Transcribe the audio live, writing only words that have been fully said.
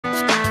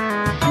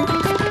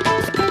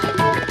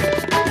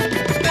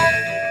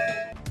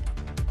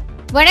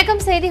வணக்கம்.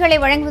 செய்திகளை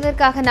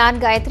வழங்குவதற்காக நான்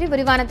காயத்ரி.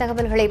 விரிவான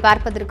தகவல்களை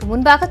பார்ப்பதற்கு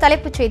முன்பாக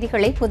தலைப்புச்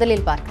செய்திகளை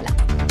முதலில் பார்க்கலாம்.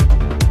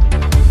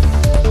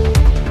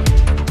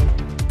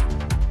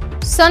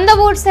 சொந்த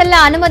ஊர் செல்ல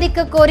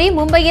அனுமதிக்க கோரி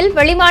மும்பையில்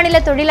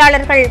வெளிமாநில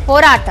தொழிலாளர்கள்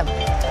போராட்டம்.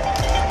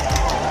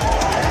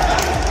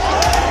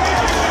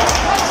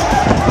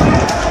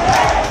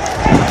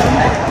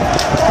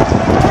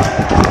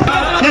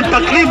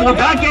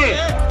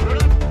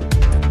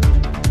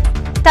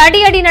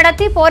 தடியடி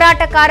நடத்தி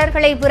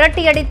போராட்டக்காரர்களை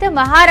விரட்டியடித்த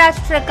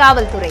மகாராஷ்டிர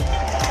காவல்துறை.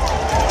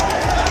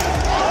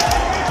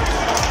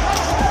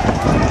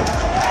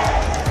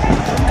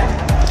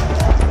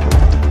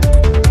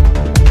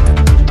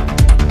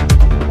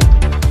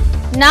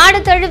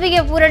 நாடு தழுவிய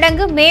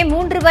ஊரடங்கு மே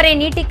 3 வரை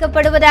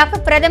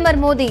நீட்டிக்கப்படுவதாக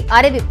பிரதமர் மோடி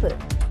அறிவிப்பு.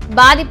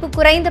 பாதிப்பு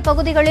குறைந்த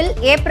பகுதிகளில்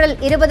ஏப்ரல்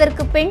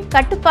 20க்கு பின்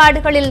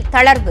கட்டுப்பாடுகளில்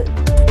தளர்வு.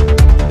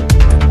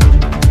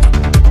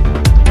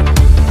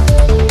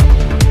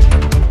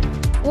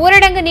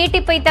 ஊரடங்கு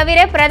நீட்டிப்பை தவிர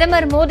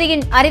பிரதமர்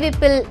மோடியின்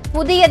அறிவிப்பில்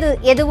புதியது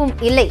எதுவும்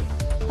இல்லை.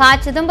 ப.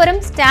 சிதம்பரம்,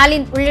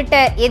 ஸ்டாலின் உள்ளிட்ட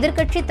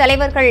எதிர்க்கட்சி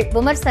தலைவர்கள்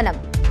விமர்சனம்.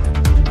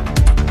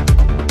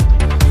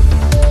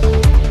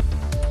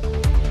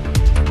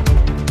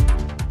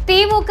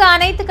 திமுக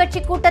அனைத்து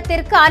கட்சி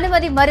கூட்டத்திற்கு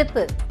அனுமதி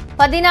மறுப்பு.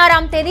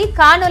 16ஆம் தேதி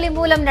காணொலி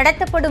மூலம்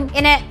நடத்தப்படும்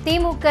என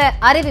திமுக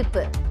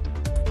அறிவிப்பு.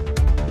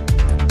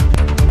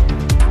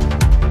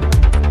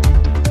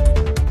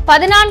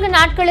 14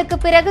 நாட்களுக்கு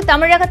பிறகு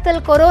தமிழகத்தில்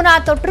கொரோனா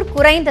தொற்று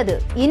குறைந்தது.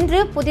 இன்று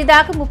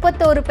புதிதாக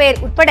 31 பேர்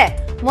உட்பட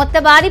மொத்த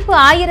பாதிப்பு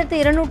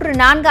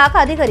 1204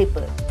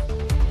 அதிகரிப்பு.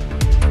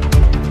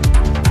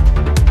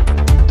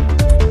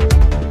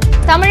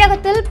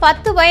 தமிழகத்தில்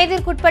 10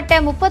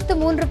 வயதிற்குட்பட்ட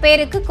 33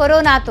 பேருக்கு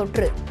கொரோனா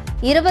தொற்று.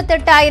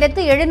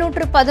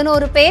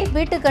 28,711 பேர்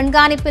வீட்டு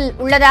கண்காணிப்பில்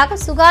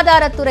உள்ளதாக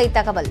சுகாதாரத்துறை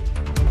தகவல்.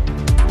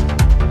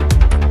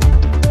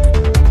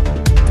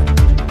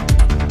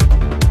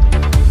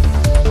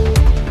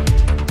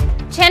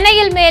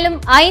 சென்னையில் மேலும்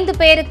 5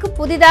 பேருக்கு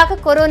புதிதாக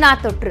கொரோனா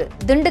தொற்று.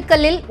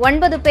 திண்டுக்கல்லில்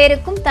 9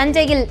 பேருக்கும்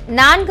தஞ்சையில்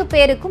 4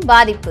 பேருக்கும்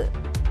பாதிப்பு.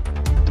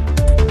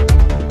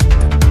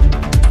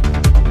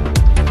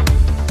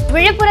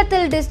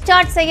 விழுப்புரத்தில்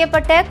டிஸ்சார்ஜ்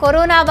செய்யப்பட்ட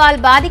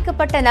கொரோனாவால்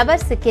பாதிக்கப்பட்ட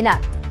நபர்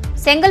சிக்கினார்.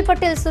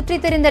 செங்கல்பட்டில்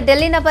சுற்றித் திரிந்த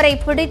டெல்லி நபரை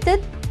பிடித்து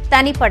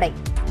தனிப்படை.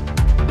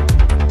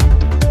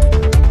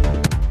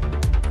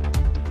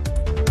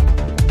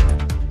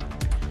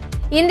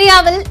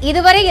 இந்தியாவில்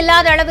இதுவரை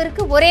இல்லாத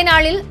அளவிற்கு ஒரே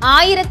நாளில்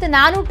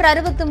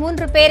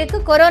 1463 பேருக்கு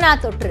கொரோனா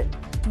தொற்று.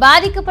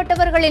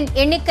 பாதிக்கப்பட்டவர்களின்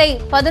எண்ணிக்கை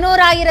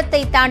 11,000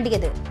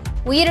 தாண்டியது.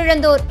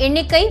 உயிரிழந்தோர்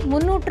எண்ணிக்கை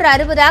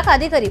 360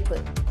 அதிகரிப்பு.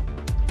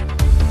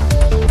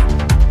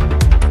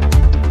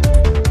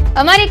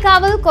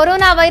 அமெரிக்காவில்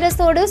கொரோனா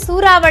வைரஸோடு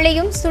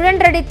சூறாவளியும்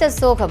சுழன்றடித்த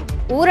சோகம்.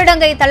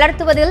 ஊரடங்கை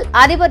தளர்த்துவதில்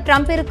அதிபர்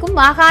டிரம்பிற்கும்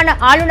மாகாண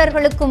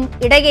ஆளுநர்களுக்கும்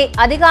இடையே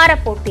அதிகார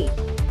போட்டி.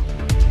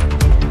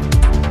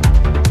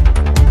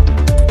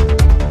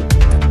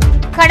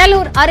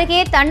 கடலூர் அருகே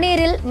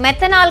தண்ணீரில்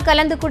மெத்தனால்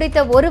கலந்து குடித்த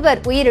ஒருவர்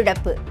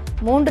உயிரிழப்பு.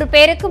 3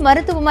 பேருக்கு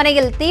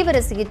மருத்துவமனையில்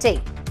தீவிர சிகிச்சை.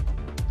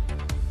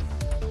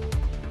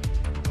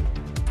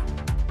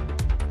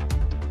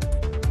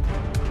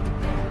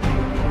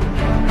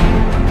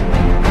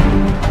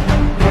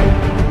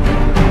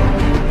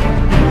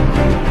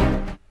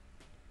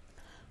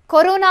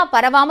 கொரோனா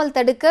பரவாமல்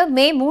தடுக்க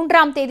மே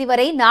 3ஆம் தேதி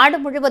வரை நாடு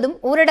முழுவதும்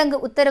ஊரடங்கு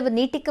உத்தரவு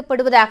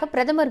நீட்டிக்கப்படுவதாக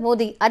பிரதமர்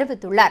மோடி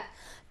அறிவித்துள்ளார்.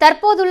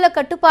 தற்போதுள்ள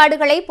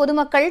கட்டுப்பாடுகளை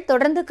பொதுமக்கள்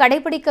தொடர்ந்து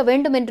கடைபிடிக்க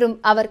வேண்டும் என்றும்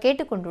அவர்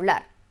கேட்டுக்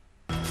கொண்டுள்ளார்.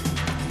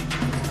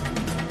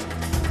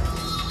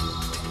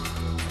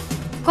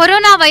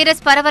 கொரோனா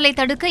வைரஸ் பரவலை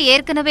தடுக்க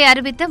ஏற்கனவே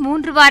அறிவித்த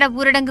 3 வார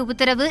ஊரடங்கு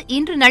உத்தரவு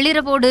இன்று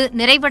நள்ளிரவோடு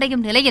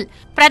நிறைவடையும் நிலையில்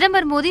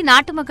பிரதமர் மோடி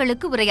நாட்டு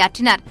மக்களுக்கு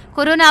உரையாற்றினார்.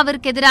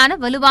 கொரோனாவிற்கு எதிரான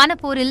வலுவான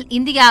போரில்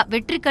இந்தியா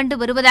வெற்றி கண்டு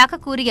வருவதாக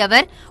கூறிய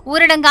அவர்,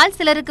 ஊரடங்கால்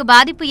சிலருக்கு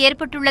பாதிப்பு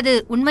ஏற்பட்டுள்ளது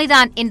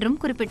உண்மைதான் என்றும்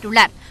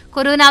குறிப்பிட்டுள்ளார்.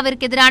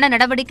 கொரோனாவிற்கு எதிரான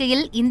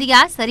நடவடிக்கையில்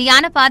இந்தியா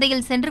சரியான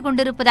பாதையில் சென்று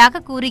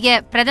கொண்டிருப்பதாக கூறிய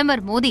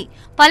பிரதமர் மோடி,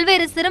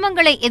 பல்வேறு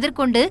சிரமங்களை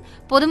எதிர்கொண்டு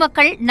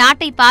பொதுமக்கள்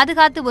நாட்டை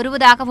பாதுகாத்து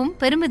வருவதாகவும்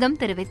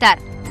பெருமிதம்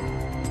தெரிவித்தார்.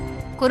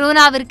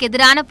 கொரோனாவிற்கு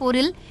எதிரான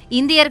போரில்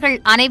இந்தியர்கள்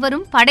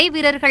அனைவரும் படை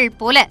வீரர்கள்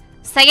போல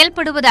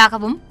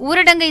செயல்படுவதாகவும்,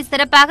 ஊரடங்கை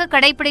சிறப்பாக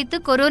கடைபிடித்து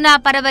கொரோனா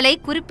பரவலை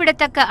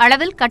குறிப்பிடத்தக்க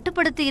அளவில்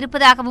கட்டுப்படுத்தி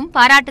இருப்பதாகவும்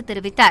பாராட்டு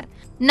தெரிவித்தார்.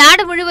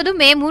 நாடு முழுவதும்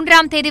மே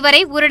 3ஆம் தேதி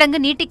வரை ஊரடங்கு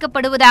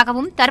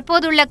நீட்டிக்கப்படுவதாகவும்,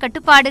 தற்போதுள்ள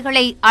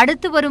கட்டுப்பாடுகளை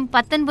அடுத்து வரும்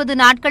 19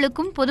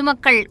 நாட்களுக்கும்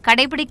பொதுமக்கள்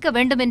கடைபிடிக்க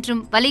வேண்டும்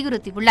என்றும்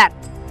வலியுறுத்தியுள்ளார்.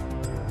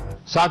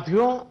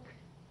 साथियों,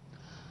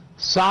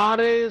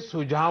 सारे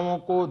सुझावों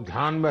को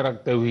ध्यान में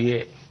रखते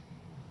हुए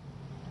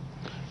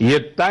ये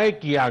तय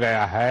किया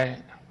गया है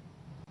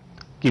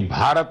कि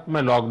भारत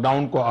में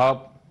लॉकडाउन को अब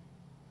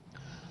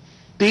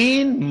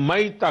 3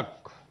 मई तक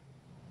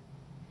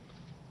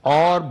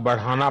और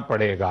बढ़ाना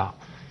पड़ेगा.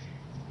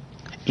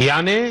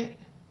 यानी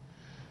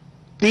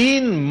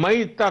 3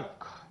 मई तक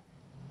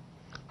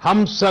हम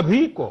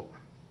सभी को,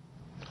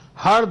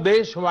 हर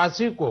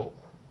देशवासी को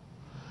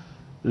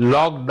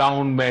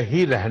लॉकडाउन में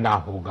ही रहना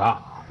होगा.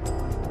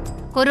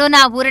 கொரோனா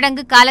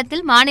ஊரடங்கு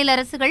காலத்தில் மாநில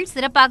அரசுகள்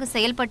சிறப்பாக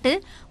செயல்பட்டு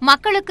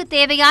மக்களுக்கு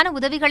தேவையான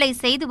உதவிகளை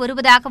செய்து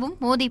வருவதாகவும்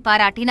மோடி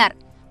பாராட்டினார்.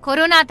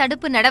 கொரோனா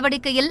தடுப்பு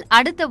நடவடிக்கையில்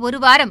அடுத்த ஒரு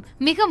வாரம்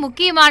மிக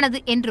முக்கியமானது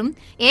என்றும்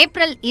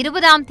ஏப்ரல்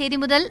 20ஆம் தேதி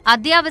முதல்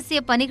அத்தியாவசிய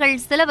பணிகள்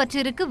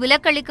சிலவற்றிற்கு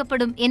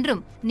விலக்களிக்கப்படும்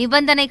என்றும்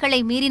நிபந்தனைகளை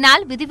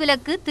மீறினால்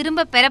விதிவிலக்கு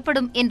திரும்ப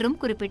பெறப்படும் என்றும்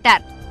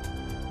குறிப்பிட்டார்.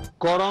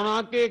 कोरोना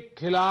के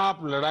खिलाफ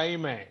लड़ाई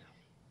में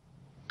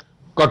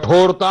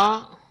कठोरता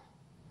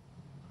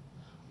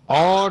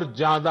और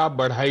ज्यादा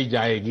बढ़ाई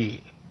जाएगी.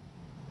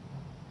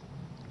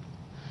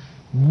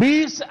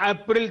 20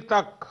 अप्रैल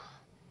तक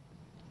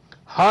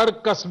हर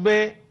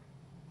कस्बे,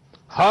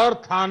 हर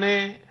थाने,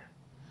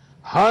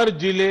 हर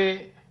जिले,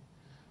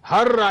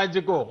 हर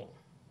राज्य को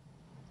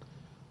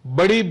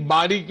बड़ी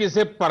बारीकी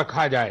से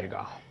परखा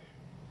जाएगा.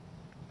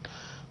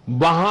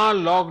 वहां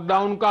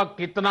लॉकडाउन का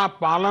कितना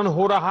पालन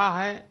हो रहा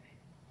है,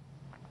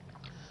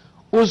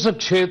 उस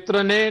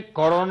क्षेत्र ने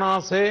कोरोना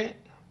से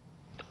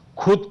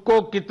खुद को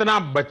कितना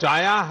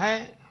बचाया है,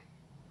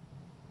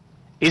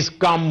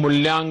 इसका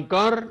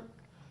मूल्यांकन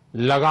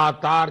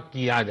लगातार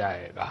किया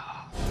जाएगा.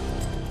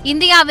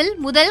 இந்தியாவில்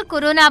முதல்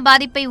கொரோனா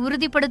பாதிப்பை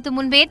உறுதிப்படுத்தும்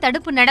முன்பே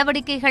தடுப்பு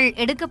நடவடிக்கைகள்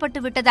எடுக்கப்பட்டு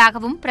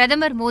விட்டதாகவும்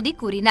பிரதமர் மோடி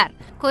கூறினார்.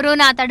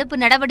 கொரோனா தடுப்பு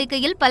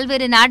நடவடிக்கையில்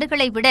பல்வேறு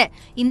நாடுகளை விட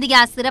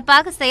இந்தியா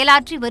சிறப்பாக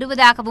செயலாற்றி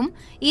வருவதாகவும்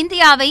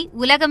இந்தியாவை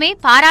உலகமே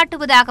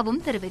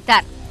பாராட்டுவதாகவும்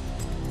தெரிவித்தார்.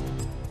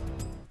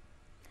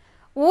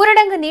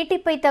 ஊரடங்கு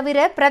நீட்டிப்பை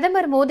தவிர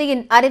பிரதமர்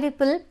மோடியின்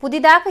அறிவிப்பில்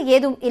புதிதாக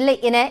ஏதும் இல்லை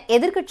என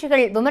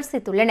எதிர்க்கட்சிகள்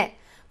விமர்சித்துள்ளன.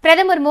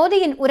 பிரதமர்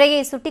மோடியின்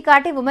உரையை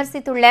சுட்டிக்காட்டி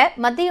விமர்சித்துள்ள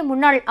மத்திய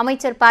முன்னாள்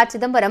அமைச்சர் ப.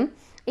 சிதம்பரம்,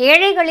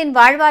 ஏழைகளின்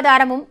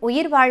வாழ்வாதாரமும்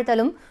உயிர்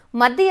வாழ்தலும்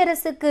மத்திய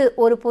அரசுக்கு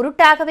ஒரு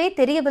பொருட்டாகவே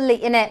தெரியவில்லை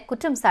என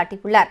குற்றம்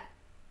சாட்டியுள்ளார்.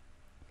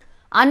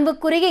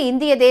 அன்புக்குரிய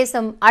இந்திய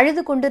தேசம்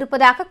அழுது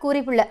கொண்டிருப்பதாக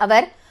கூறியுள்ள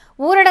அவர்,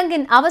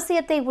 ஊரடங்கின்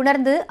அவசியத்தை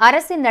உணர்ந்து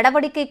அரசின்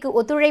நடவடிக்கைக்கு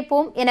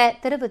ஒத்துழைப்போம் என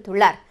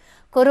தெரிவித்துள்ளார்.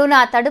 கொரோனா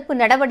தடுப்பு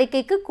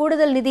நடவடிக்கைக்கு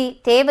கூடுதல் நிதி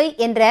தேவை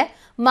என்ற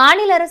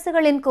மாநில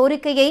அரசுகளின்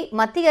கோரிக்கையை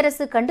மத்திய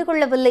அரசு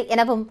கண்டுகொள்ளவில்லை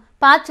எனவும்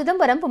ப.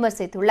 சிதம்பரம்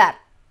விமர்சித்துள்ளார்.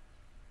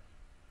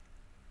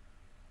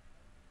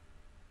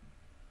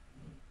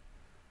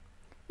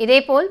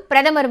 இதேபோல்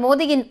பிரதமர்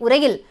மோடியின்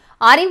உரையில்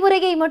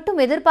அறிவுரையை மட்டும்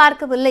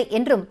எதிர்பார்க்கவில்லை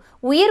என்றும்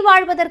உயிர்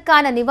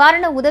வாழ்வதற்கான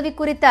நிவாரண உதவி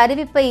குறித்த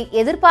அறிவிப்பை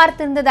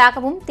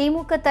எதிர்பார்த்திருந்ததாகவும்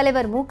திமுக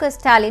தலைவர் மு.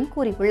 ஸ்டாலின்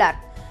கூறியுள்ளார்.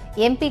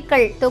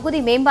 எம்பிக்கள்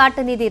தொகுதி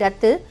மேம்பாட்டு நிதி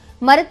ரத்து,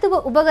 மருத்துவ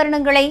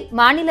உபகரணங்களை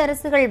மாநில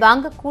அரசுகள்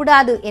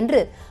வாங்கக்கூடாது என்று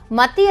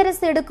மத்திய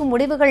அரசு எடுக்கும்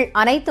முடிவுகள்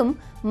அனைத்தும்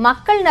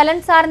மக்கள்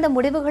நலன் சார்ந்த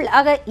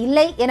முடிவுகளாக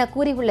இல்லை என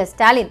கூறியுள்ள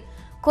ஸ்டாலின்,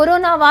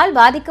 கொரோனாவால்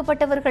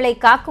பாதிக்கப்பட்டவர்களை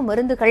காக்கும்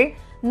மருந்துகள்,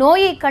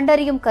 நோயை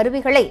கண்டறியும்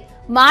கருவிகளை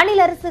மாநில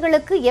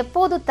அரசுகளுக்கு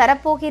எப்போது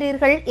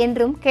தரப்போகிறீர்கள்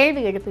என்றும்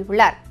கேள்வி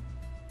எழுப்பியுள்ளார்.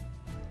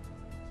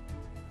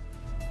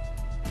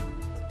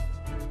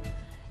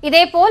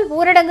 இதேபோல்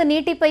ஊரடங்கு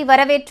நீட்டிப்பை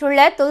வரவேற்றுள்ள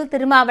தொல்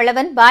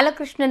திருமாவளவன்,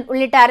 பாலகிருஷ்ணன்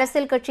உள்ளிட்ட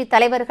அரசியல் கட்சி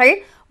தலைவர்கள்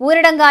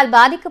ஊரடங்கால்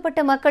பாதிக்கப்பட்ட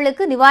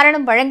மக்களுக்கு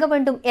நிவாரணம் வழங்க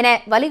வேண்டும் என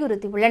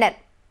வலியுறுத்தியுள்ளனர்.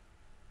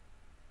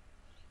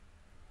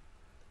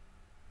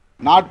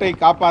 நாட்டை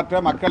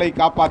காப்பாற்ற, மக்களை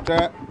காப்பாற்ற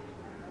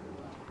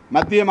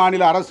மத்திய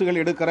மாநில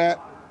அரசுகள் எடுக்கிற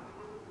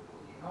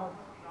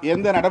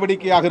எந்த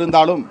நடவடிக்கையாக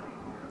இருந்தாலும்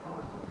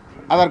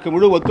அதற்கு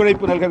முழு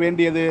ஒத்துழைப்பு நல்க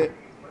வேண்டியது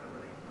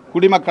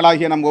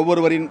குடிமக்களாகிய நம்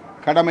ஒவ்வொருவரின்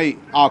கடமை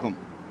ஆகும்.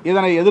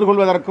 இதனை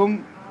எதிர்கொள்வதற்கும்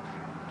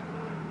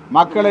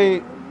மக்களை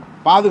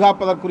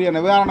பாதுகாப்பதற்குரிய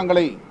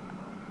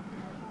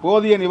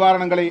போதிய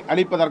நிவாரணங்களை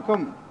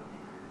அளிப்பதற்கும்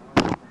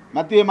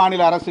மத்திய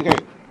மாநில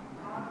அரசுகள்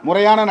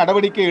முறையான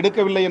நடவடிக்கை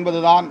எடுக்கவில்லை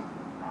என்பதுதான்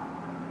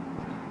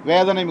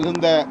வேதனை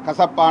மிகுந்த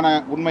கசப்பான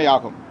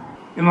உண்மையாகும்.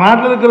 இந்த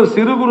நாட்டில் இருக்கிற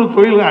சிறு குறு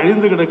தொழில்கள்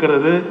அழிந்து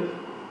கிடக்கிறது.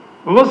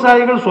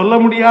 விவசாயிகள் சொல்ல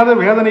முடியாத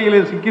வேதனைகளை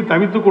சிக்கி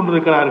தவித்துக்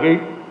கொண்டிருக்கிறார்கள்.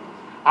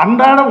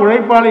 அன்றாட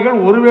உழைப்பாளிகள்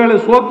ஒருவேளை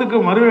சோத்துக்கு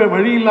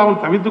வழி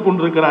இல்லாமல் தவித்துக்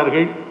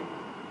கொண்டிருக்கிறார்கள்.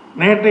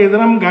 நேற்றைய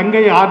தினம்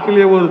கங்கை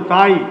ஆற்றிலே ஒரு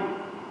தாய்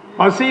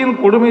பசியின்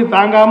கொடுமை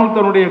தாங்காமல்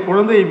தன்னுடைய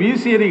குழந்தையை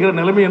வீசி எறிகிற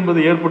நிலைமை என்பது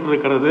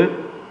ஏற்பட்டிருக்கிறது.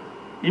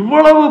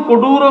 இவ்வளவு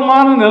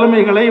கொடூரமான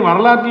நிலைமைகளை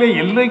வரலாற்றிலே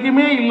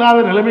என்றைக்குமே இல்லாத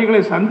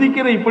நிலைமைகளை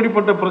சந்திக்கிற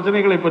இப்படிப்பட்ட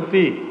பிரச்சனைகளை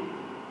பற்றி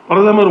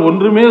பிரதமர்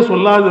ஒன்றுமே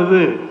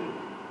சொல்லாதது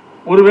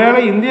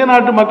ஒருவேளை இந்திய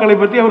நாட்டு மக்களை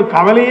பற்றி அவர்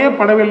கவலையே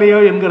படவில்லையோ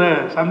என்கிற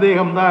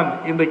சந்தேகம்தான்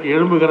இன்றைக்கு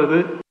எழும்புகிறது.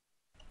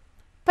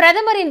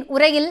 பிரதமரின்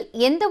உரையில்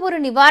எந்த ஒரு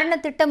நிவாரண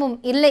திட்டமும்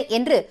இல்லை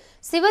என்று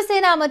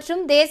சிவசேனா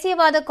மற்றும்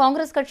தேசியவாத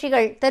காங்கிரஸ்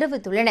கட்சிகள்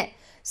தெரிவித்துள்ளன.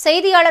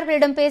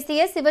 செய்தியாளர்களிடம்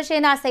பேசிய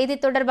சிவசேனா செய்தி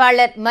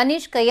தொடர்பாளர்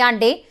மனிஷ்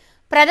கயாண்டே,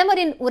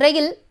 பிரதமரின்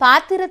உரையில்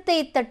பாத்திரத்தை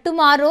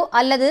தட்டுமாறோ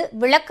அல்லது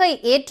விளக்கை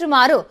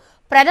ஏற்றுமாறோ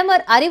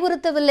பிரதமர்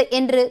அறிவுறுத்தவில்லை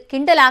என்று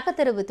கிண்டலாக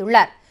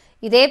தெரிவித்துள்ளார்.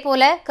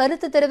 இதேபோல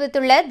கருத்து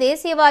தெரிவித்துள்ள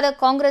தேசியவாத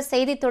காங்கிரஸ்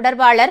செய்தி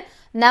தொடர்பாளர்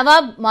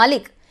நவாப்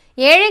மாலிக்,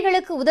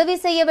 ஏழைகளுக்கு உதவி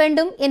செய்ய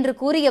வேண்டும் என்று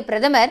கூறிய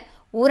பிரதமர்,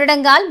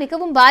 ஊரடங்கால்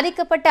மிகவும்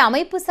பாதிக்கப்பட்ட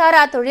அமைப்பு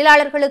சாரா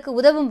தொழிலாளர்களுக்கு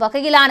உதவும்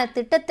வகையிலான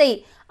திட்டத்தை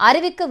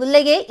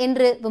அறிவிக்கவில்லையே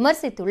என்று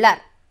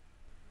விமர்சித்துள்ளார்.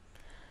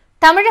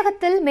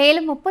 தமிழகத்தில்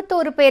மேலும்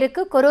 31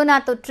 பேருக்கு கொரோனா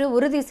தொற்று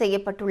உறுதி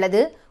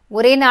செய்யப்பட்டுள்ளது.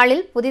 ஒரே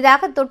நாளில்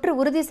புதிதாக தொற்று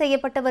உறுதி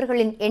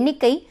செய்யப்பட்டவர்களின்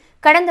எண்ணிக்கை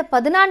கடந்த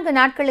 14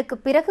 நாட்களுக்கு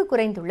பிறகு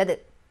குறைந்துள்ளது.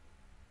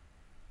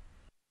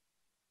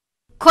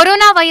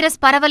 கொரோனா வைரஸ்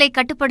பரவலை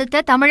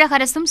கட்டுப்படுத்த தமிழக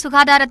அரசும்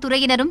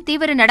சுகாதாரத்துறையினரும்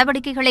தீவிர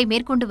நடவடிக்கைகளை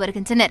மேற்கொண்டு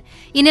வருகின்றனர்.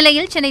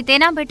 இந்நிலையில் சென்னை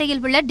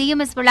தேனாம்பேட்டையில் உள்ள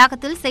டிஎம்எஸ்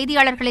வளாகத்தில்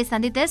செய்தியாளர்களை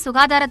சந்தித்த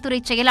சுகாதாரத்துறை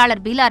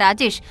செயலாளர் பீலா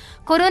ராஜேஷ்,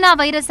 கொரோனா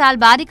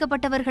வைரஸால்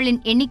பாதிக்கப்பட்டவர்களின்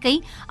எண்ணிக்கை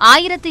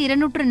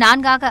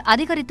 1204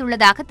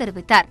 அதிகரித்துள்ளதாக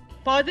தெரிவித்தார்.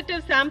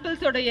 பாசிட்டிவ்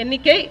சாம்பிள்ஸோட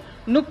எண்ணிக்கை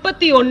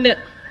 31.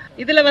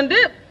 இதுல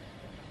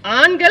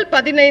ஆண்கள்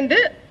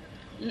 15,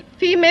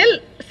 ஃபீமேல்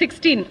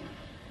 16.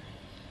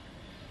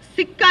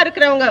 சிக்கா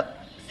இருக்கிறவங்க,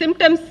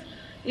 சிம்டம்ஸ்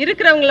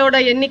இருக்கிறவங்களோட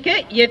எண்ணிக்கை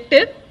 8.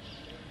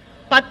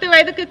 10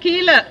 வயதுக்கு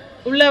கீழே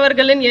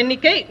உள்ளவர்களின்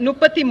எண்ணிக்கை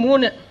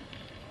 33.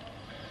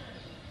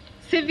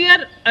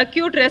 Severe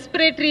acute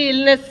respiratory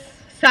illness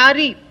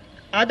sorry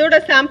அதோட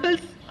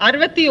சாம்பிள்ஸ்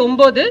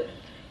 69.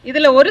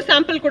 இதுல ஒரு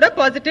சாம்பிள் கூட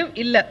பாசிட்டிவ்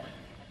இல்ல.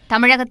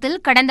 தமிழகத்தில்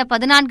கடந்த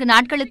 14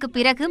 நாட்களுக்கு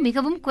பிறகு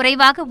மிகவும்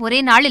குறைவாக ஒரே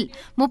நாளில்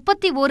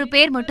 31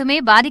 பேர் மட்டுமே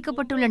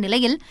பாதிக்கப்பட்டுள்ள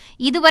நிலையில்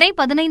இதுவரை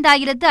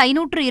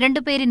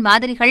 15,502 பேரின்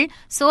மாதிரிகள்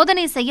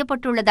சோதனை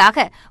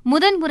செய்யப்பட்டுள்ளதாக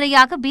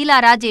முதன்முறையாக பீலா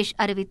ராஜேஷ்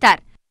அறிவித்தார்.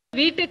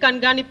 வீட்டு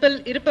கண்காணிப்பில்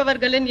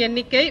இருப்பவர்களின்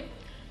எண்ணிக்கை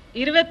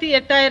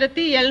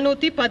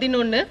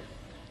 28,711.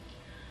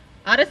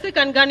 அரசு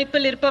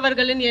கண்காணிப்பில்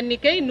இருப்பவர்களின்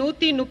எண்ணிக்கை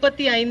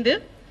 135.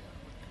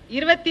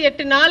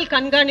 28 நாள்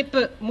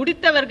கண்காணிப்பு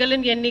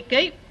முடித்தவர்களின்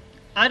எண்ணிக்கை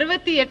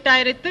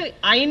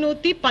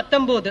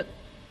 68,519.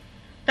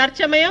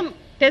 தற்சமயம்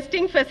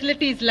டெஸ்டிங்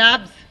ஃபெசிலிட்டிஸ்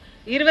லேப்ஸ்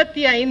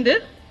 25,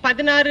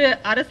 16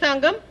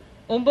 அரசாங்கம்,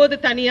 9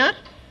 தனியார்.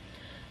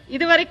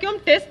 இதுவரைக்கும்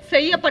டெஸ்ட்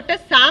செய்யப்பட்ட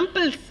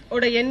சாம்பிள்ஸ்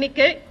ஓட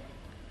எண்ணிக்கை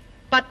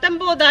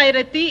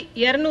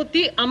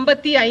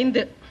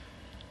 19,255.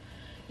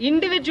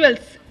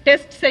 இண்டிவிஜுவல்ஸ்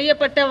டெஸ்ட்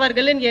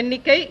செய்யப்பட்டவர்களின்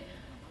எண்ணிக்கை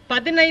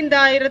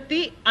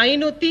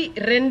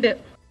 15,502.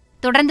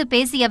 தொடர்ந்து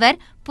பேசிய அவர்,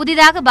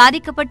 புதிதாக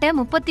பாதிக்கப்பட்ட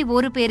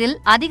 31 பேரில்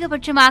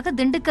அதிகபட்சமாக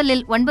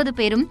திண்டுக்கல்லில் 9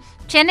 பேரும்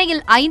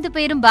சென்னையில் 5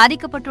 பேரும்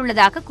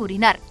பாதிக்கப்பட்டுள்ளதாக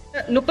கூறினார்.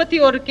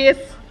 31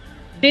 கேஸ்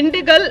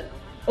திண்டுக்கல்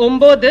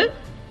 9,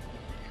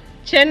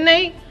 சென்னை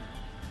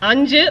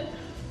 5,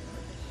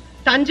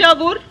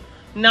 தஞ்சாவூர்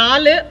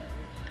 4,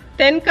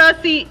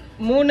 தென்காசி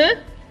 3,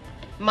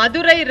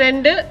 மதுரை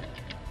 2,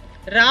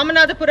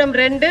 ராமநாதபுரம்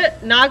 2,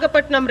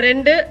 நாகப்பட்டினம்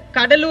 2,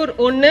 கடலூர்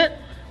 1,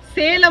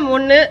 சேலம்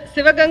 1,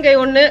 சிவகங்கை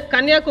 1,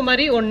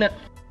 கன்னியாகுமரி 1.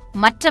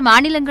 மற்ற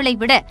மாநிலங்களை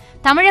விட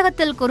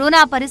தமிழகத்தில்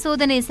கொரோனா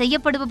பரிசோதனை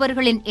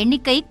செய்யப்படுபவர்களின்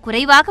எண்ணிக்கை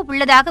குறைவாக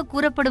உள்ளதாக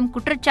கூறப்படும்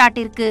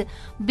குற்றச்சாட்டிற்கு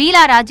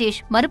பீலா ராஜேஷ்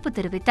மறுப்பு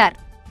தெரிவித்தார்.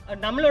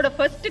 நம்மளோட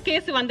ஃபர்ஸ்ட்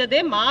கேஸ்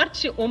வந்ததே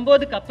மார்ச்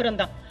 9க்கு அப்புறம்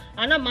தான்.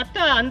 ஆனா மத்த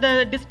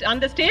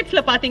அந்த ஸ்டேட்ஸ்ல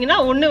பாத்தீங்கன்னா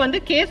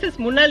ஒன்னு கேசஸ்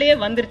முன்னாலேயே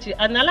வந்துருச்சு.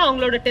 அதனால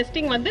அவங்களோட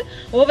testing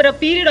over a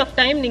period of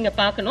time நீங்க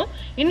பார்க்கணும்.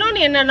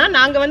 இன்னொன்னு என்னன்னா,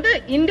 நாங்க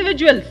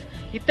இண்டிவிஜுவல்ஸ்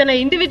இத்தனை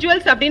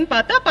இண்டிவிஜுவல்ஸ் அப்படின்னு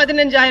பார்த்தா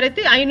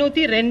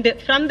 15,502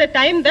 ஃப்ரம் த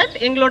டைம் தட்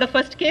எங்களோட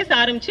ஃபர்ஸ்ட் கேஸ்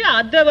ஆரம்பிச்சு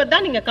அதை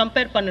தான் நீங்க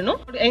கம்பேர் பண்ணணும்.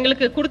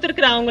 எங்களுக்கு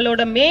கொடுத்துருக்கிற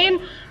அவங்களோட மெயின்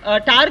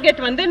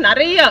டார்கெட்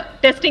நிறைய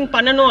டெஸ்டிங்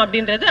பண்ணணும்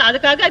அப்படின்றது.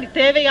 அதுக்காக அது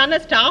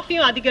தேவையான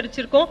ஸ்டாஃபையும்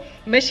அதிகரிச்சிருக்கோம்,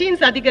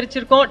 மெஷின்ஸ்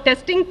அதிகரிச்சிருக்கோம்,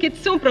 டெஸ்டிங்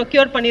கிட்ஸும்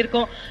ப்ரொக்யூர்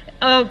பண்ணியிருக்கோம்.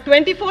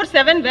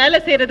 24/7 வேலை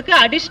செய்யறதுக்கு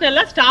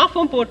அடிஷ்னலா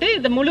ஸ்டாஃபும் போட்டு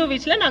இந்த முழு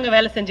வீச்சுல நாங்க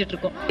வேலை செஞ்சுட்டு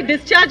இருக்கோம்.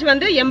 டிஸ்சார்ஜ்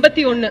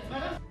 81.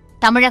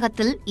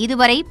 தமிழகத்தில்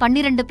இதுவரை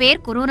 12 பேர்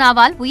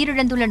கொரோனாவால்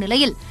உயிரிழந்துள்ள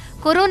நிலையில்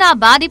கொரோனா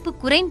பாதிப்பு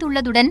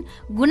குறைந்துள்ளதுடன்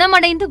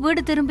குணமடைந்து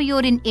வீடு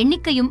திரும்பியோரின்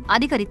எண்ணிக்கையும்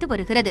அதிகரித்து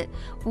வருகிறது.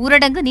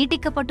 ஊரடங்கு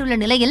நீட்டிக்கப்பட்டுள்ள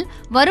நிலையில்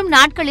வரும்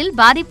நாட்களில்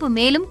பாதிப்பு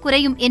மேலும்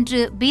குறையும் என்று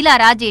பீலா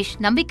ராஜேஷ்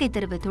நம்பிக்கை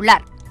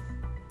தெரிவித்துள்ளார்.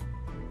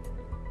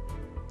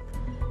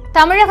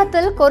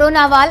 தமிழகத்தில்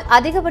கொரோனாவால்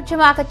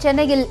அதிகபட்சமாக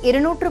சென்னையில்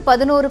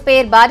 211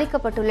 பேர்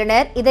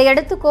பாதிக்கப்பட்டுள்ளனர்.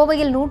 இதையடுத்து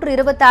கோவையில்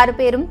 126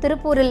 பேரும்,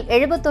 திருப்பூரில்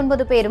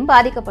 79 பேரும்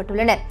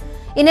பாதிக்கப்பட்டுள்ளனர்.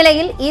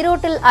 இந்நிலையில்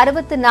ஈரோட்டில்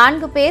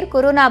 64 பேர்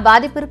கொரோனா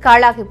பாதிப்பிற்கு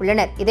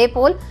ஆளாகியுள்ளனர்.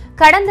 இதேபோல்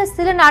கடந்த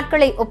சில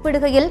நாட்களை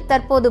ஒப்பிடுகையில்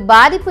தற்போது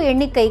பாதிப்பு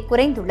எண்ணிக்கை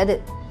குறைந்துள்ளது.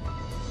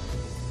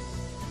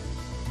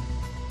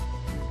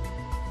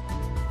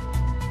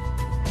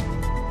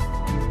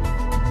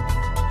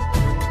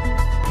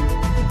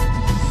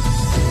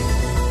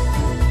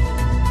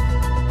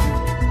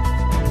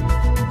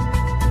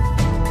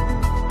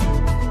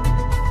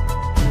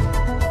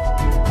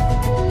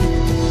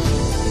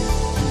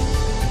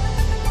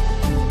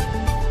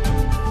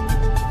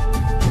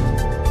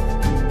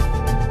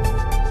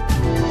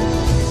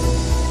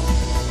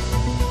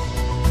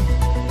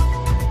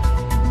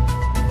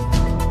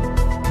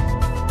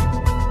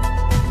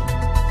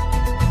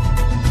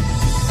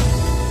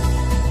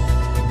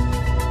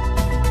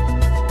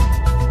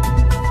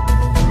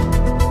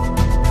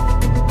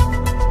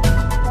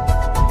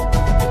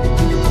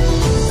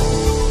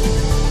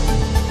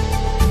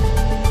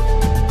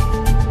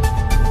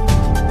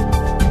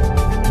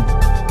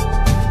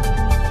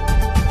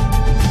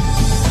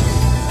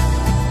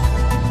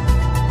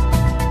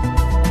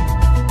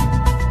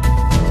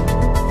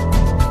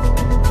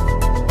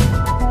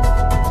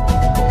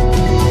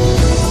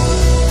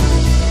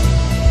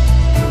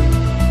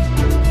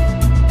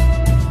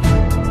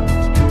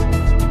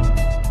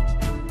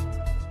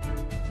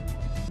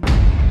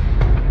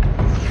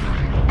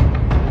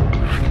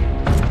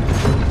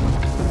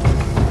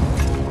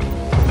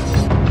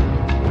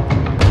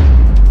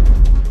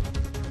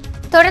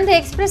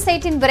 தொடர்ந்து எக்ஸ்பிரஸ்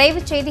 8 விரைவு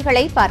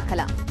செய்திகளை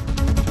பார்க்கலாம்.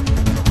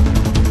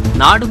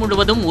 நாடு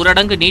முழுவதும்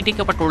ஊரடங்கு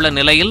நீட்டிக்கப்பட்டுள்ள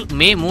நிலையில்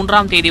மே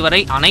 3ஆம் தேதி வரை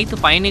அனைத்து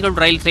பயணிகள்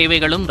ரயில்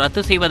சேவைகளும்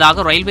ரத்து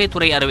செய்வதாக ரயில்வே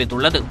துறை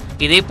அறிவித்துள்ளது.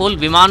 இதேபோல்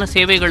விமான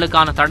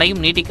சேவைகளுக்கான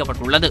தடையும்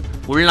நீட்டிக்கப்பட்டுள்ளது.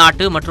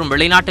 உள்நாட்டு மற்றும்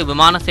வெளிநாட்டு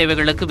விமான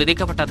சேவைகளுக்கு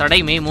விதிக்கப்பட்ட தடை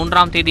மே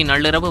 3ஆம் தேதி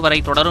நள்ளிரவு வரை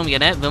தொடரும்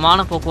என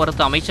விமான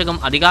போக்குவரத்து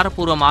அமைச்சகம்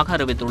அதிகாரப்பூர்வமாக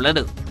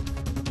அறிவித்துள்ளது.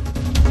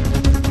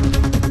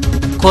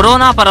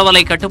 கொரோனா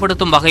பரவலை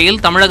கட்டுப்படுத்தும்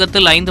வகையில்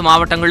தமிழகத்தில் 5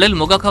 மாவட்டங்களில்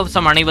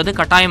முகக்கவசம் அணிவது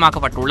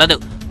கட்டாயமாக்கப்பட்டுள்ளது.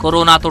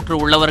 கொரோனா தொற்று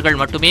உள்ளவர்கள்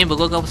மட்டுமே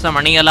முகக்கவசம்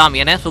அணியலாம்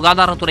என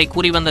சுகாதாரத்துறை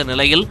கூறி வந்த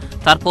நிலையில்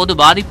தற்போது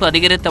பாதிப்பு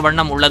அதிகரித்த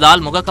வண்ணம்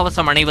உள்ளதால்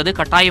முகக்கவசம் அணிவது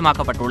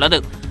கட்டாயமாக்கப்பட்டுள்ளது.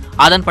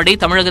 அதன்படி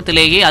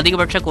தமிழகத்திலேயே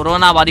அதிகபட்ச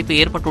கொரோனா பாதிப்பு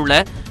ஏற்பட்டுள்ள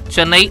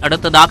சென்னை,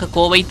 அடுத்ததாக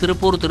கோவை,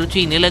 திருப்பூர்,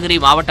 திருச்சி, நீலகிரி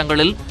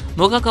மாவட்டங்களில்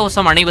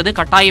முகக்கவசம் அணிவது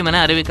கட்டாயம் என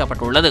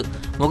அறிவிக்கப்பட்டுள்ளது.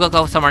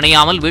 முகக்கவசம்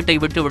அணியாமல் வீட்டை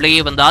விட்டு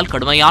வெளியே வந்தால்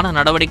கடுமையான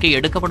நடவடிக்கை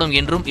எடுக்கப்படும்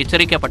என்றும்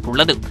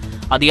எச்சரிக்கப்பட்டுள்ளது.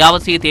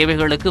 அத்தியாவசிய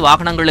தேவைகளுக்கு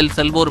வாகனங்களில்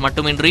செல்வோர்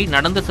மட்டுமின்றி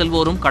நடந்து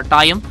செல்வோரும்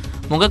கட்டாயம்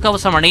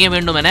முகக்கவசம் அணிய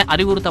வேண்டும் என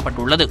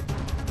அறிவுறுத்தப்பட்டுள்ளது.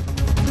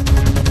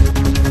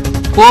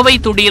 கோவை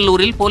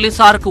துடியலூரில்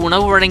போலீசாருக்கு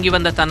உணவு வழங்கி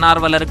வந்த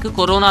தன்னார்வலருக்கு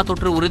கொரோனா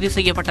தொற்று உறுதி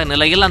செய்யப்பட்ட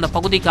நிலையில் அந்த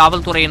பகுதி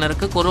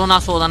காவல்துறையினருக்கு கொரோனா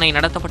சோதனை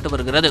நடத்தப்பட்டு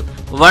வருகிறது.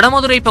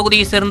 வடமதுரை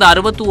பகுதியைச் சேர்ந்த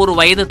 61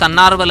 வயது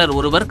தன்னார்வலர்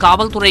ஒருவர்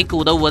காவல்துறைக்கு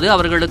உதவுவது,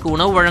 அவர்களுக்கு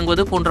உணவு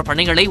வழங்குவது போன்ற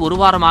பணிகளை ஒரு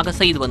வாரமாக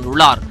செய்து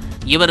வந்துள்ளார்.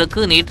 இவருக்கு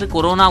நேற்று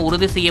கொரோனா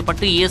உறுதி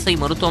செய்யப்பட்டு இஎஸ்ஐ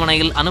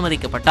மருத்துவமனையில்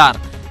அனுமதிக்கப்பட்டார்.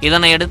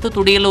 இதனையடுத்து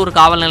துடியலூர்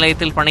காவல்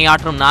நிலையத்தில்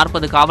பணியாற்றும்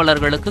 40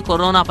 காவலர்களுக்கு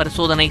கொரோனா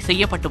பரிசோதனை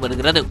செய்யப்பட்டு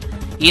வருகிறது.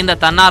 இந்த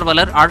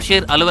தன்னார்வலர்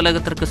ஆட்சியர்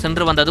அலுவலகத்திற்கு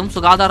சென்று வந்ததும்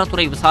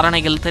சுகாதாரத்துறை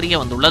விசாரணையில்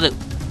தெரியவந்துள்ளது.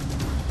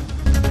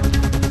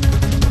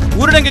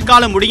 ஊரடங்கு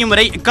காலம் முடியும்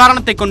வரை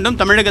இக்காரணத்தை கொண்டும்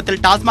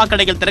தமிழகத்தில் டாஸ்மாக்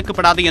கடைகள்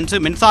திறக்கப்படாது என்று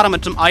மின்சார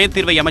மற்றும்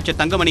ஆயத்தீர்வை அமைச்சர்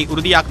தங்கமணி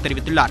உறுதியாக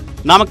தெரிவித்துள்ளார்.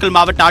 நாமக்கல்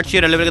மாவட்ட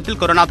ஆட்சியர் அலுவலகத்தில்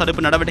கொரோனா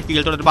தடுப்பு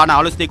நடவடிக்கைகள் தொடர்பான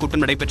ஆலோசனைக்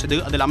கூட்டம் நடைபெற்றது.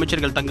 அதில்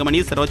அமைச்சர்கள் தங்கமணி,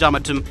 சரோஜா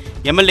மற்றும்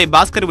எம்எல்ஏ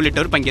பாஸ்கர்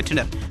உள்ளிட்டோர்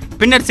பங்கேற்றனர்.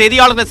 பின்னர்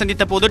செய்தியாளர்களை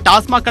சந்தித்த போது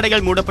டாஸ்மாக்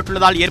கடைகள்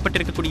மூடப்பட்டுள்ளதால்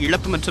ஏற்பட்டிருக்கக்கூடிய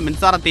இழப்பு மற்றும்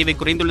மின்சார தேவை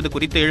குறைந்துள்ளது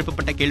குறித்து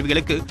எழுப்பப்பட்ட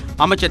கேள்விகளுக்கு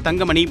அமைச்சர்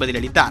தங்கமணி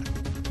பதிலளித்தார்.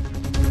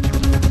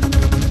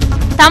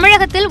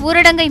 தமிழகத்தில்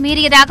ஊரடங்கை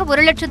மீறியதாக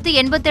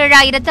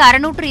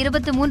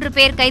 1,87,623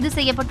 பேர் கைது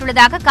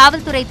செய்யப்பட்டுள்ளதாக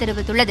காவல்துறை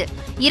தெரிவித்துள்ளது.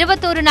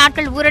 21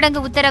 நாட்கள் ஊரடங்கு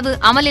உத்தரவு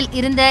அமலில்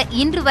இருந்த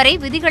இன்று வரை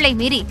விதிகளை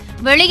மீறி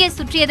வெளியே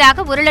சுற்றியதாக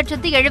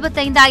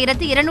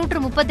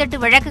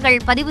 1,75,238 வழக்குகள்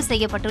பதிவு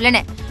செய்யப்பட்டுள்ளன.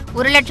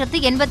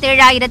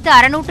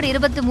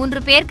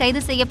 1,87,623 பேர்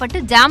கைது செய்யப்பட்டு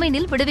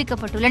ஜாமீனில்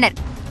விடுவிக்கப்பட்டுள்ளனர்.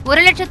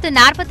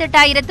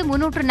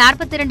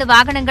 1,48,342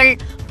 வாகனங்கள்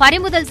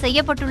பறிமுதல்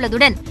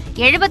செய்யப்பட்டுள்ளதுடன்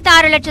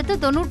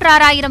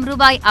 76,96,000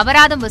 ரூபாய்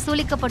அபராதம்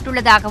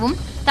வசூலிக்கப்பட்டுள்ளதாகவும்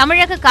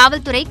தமிழக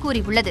காவல்துறை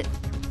கூறியுள்ளது.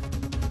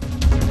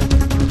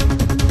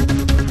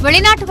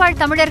 வெளிநாட்டு வாழ்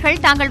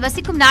தமிழர்கள் தாங்கள்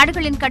வசிக்கும்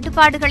நாடுகளின்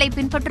கட்டுப்பாடுகளை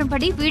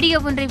பின்பற்றும்படி வீடியோ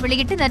ஒன்றை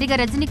வெளியிட்டு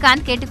நடிகர்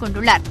ரஜினிகாந்த் கேட்டுக்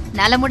கொண்டுள்ளார்.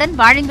 நலமுடன்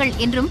வாழுங்கள்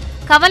என்றும்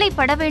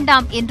கவலைப்பட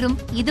வேண்டாம் என்றும்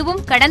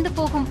இதுவும் கடந்து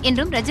போகும்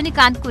என்றும்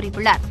ரஜினிகாந்த்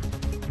கூறியுள்ளார்.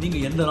 நீங்க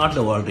எந்த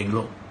நாட்டில்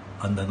வாழ்றீங்களோ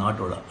அந்த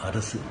நாட்டோட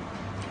அரசு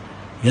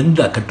எந்த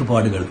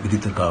கட்டுப்பாடுகள்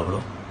விதித்திருக்காங்களோ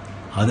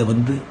அதை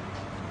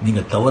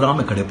நீங்க தவறாம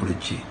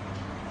கடைபிடிச்சு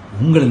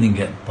உங்களை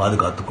நீங்க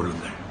பாதுகாத்துக்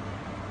கொள்ளுங்கள்.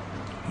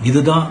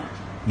 இதுதான்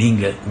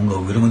நீங்க உங்க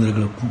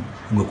விருந்தினர்களுக்கும்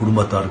உங்க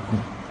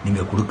குடும்பத்தாருக்கும்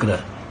நீங்க கொடுக்கிற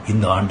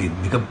இந்த ஆண்டின்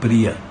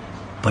மிகப்பெரிய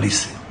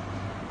பரிசு.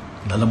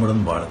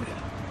 நலமுடன் வாழுங்க,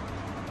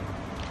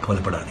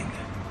 கவலைப்படாதீங்க,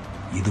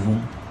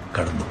 இதுவும்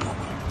கடந்து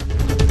போகும்.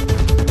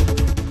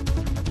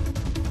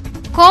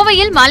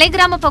 கோவையில் மலை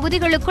கிராம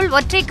பகுதிகளுக்குள்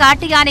ஒற்றை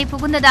காட்டு யானை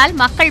புகுந்ததால்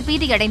மக்கள்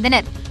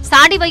பீதியடைந்தனர்.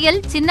 சாடிவயல்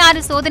சின்னாறு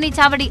சோதனைச்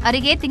சாவடி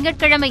அருகே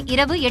திங்கட்கிழமை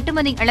இரவு 8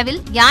 மணி அளவில்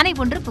யானை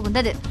ஒன்று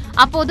புகுந்தது.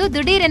 அப்போது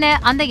திடீரென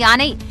அந்த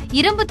யானை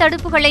இரும்பு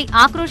தடுப்புகளை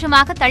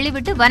ஆக்ரோஷமாக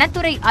தள்ளிவிட்டு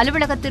வனத்துறை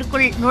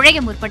அலுவலகத்திற்குள் நுழைய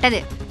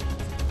முற்பட்டது.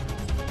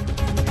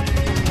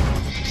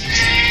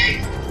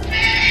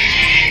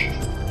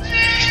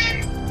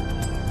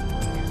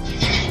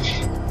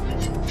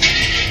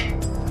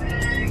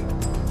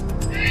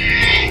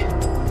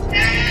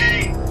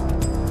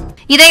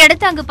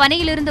 இதையடுத்து அங்கு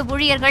பணியில் இருந்த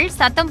ஊழியர்கள்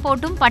சத்தம்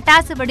போட்டும்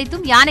பட்டாசு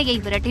வெடித்தும் யானையை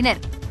விரட்டினர்.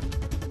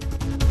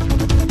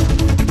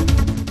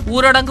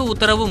 ஊரடங்கு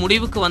உத்தரவு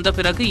முடிவுக்கு வந்த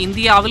பிறகு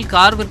இந்தியாவில்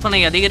கார் விற்பனை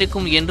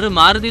அதிகரிக்கும் என்று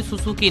மாருதி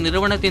சுசுகி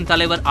நிறுவனத்தின்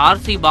தலைவர்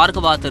RC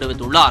பார்கவா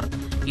தெரிவித்துள்ளார்.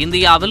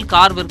 இந்தியாவில்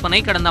கார் விற்பனை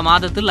கடந்த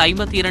மாதத்தில்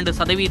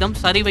 52%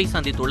 சரிவை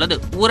சந்தித்துள்ளது.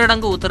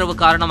 ஊரடங்கு உத்தரவு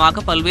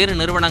காரணமாக பல்வேறு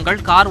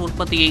நிறுவனங்கள் கார்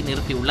உற்பத்தியை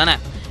நிறுத்தியுள்ளன.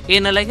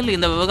 இந்நிலையில்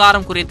இந்த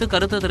விவகாரம் குறித்து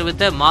கருத்து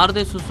தெரிவித்த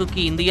மாருதி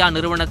சுசுகி இந்தியா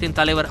நிறுவனத்தின்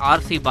தலைவர்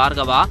RC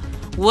பார்கவா,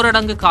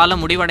 ஊரடங்கு காலம்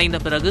முடிவடைந்த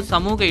பிறகு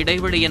சமூக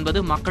இடைவெளி என்பது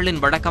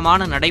மக்களின்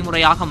வழக்கமான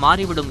நடைமுறையாக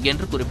மாறிவிடும்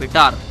என்று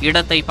குறிப்பிட்டார்.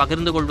 இடத்தை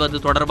பகிர்ந்து கொள்வது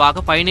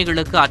தொடர்பாக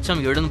பயணிகளுக்கு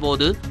அச்சம்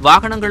எழும்போது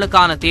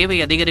வாகனங்களுக்கான தேவை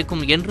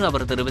அதிகரிக்கும் என்று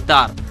அவர்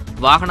தெரிவித்தார்.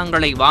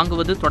 வாகனங்களை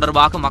வாங்குவது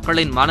தொடர்பாக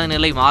மக்களின்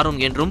மனநிலை மாறும்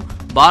என்றும்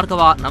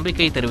பார்கவா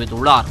நம்பிக்கை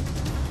தெரிவித்துள்ளார்.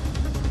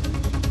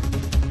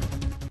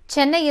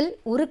 சென்னையில்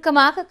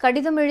உருக்கமாக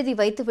கடிதம் எழுதி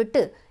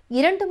வைத்துவிட்டு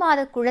 2 மாத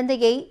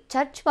குழந்தையை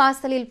சர்ச்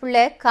வாசலில்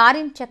உள்ள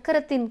காரின்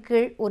சக்கரத்தின்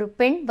கீழ் ஒரு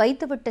பெண்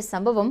வைத்துவிட்ட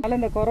சம்பவம்.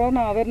 இந்த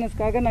கொரோனா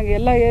அவேர்னஸ்க்காக நாங்கள்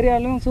எல்லா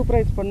ஏரியாலும்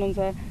சூப்பர்வைஸ் பண்ணோம்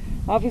சார்.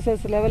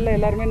 ஆஃபீஸர்ஸ் லெவலில்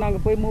எல்லாருமே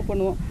நாங்கள் போய் மூவ்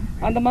பண்ணுவோம்.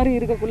 அந்த மாதிரி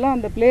இருக்கக்குள்ள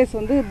அந்த பிளேஸ்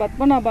வந்து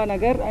பத்மநாபா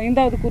நகர்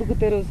 5வது குறுக்கு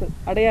தெரு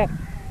அடையார்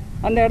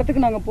அந்த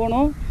இடத்துக்கு நாங்கள்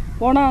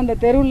போனால் அந்த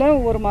தெருவில்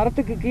ஒரு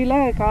மரத்துக்கு கீழே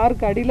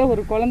காருக்கு அடியில்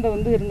ஒரு குழந்தை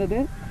வந்து இருந்தது.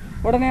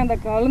 உடனே அந்த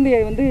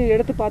குழந்தையை வந்து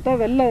எடுத்து பார்த்தா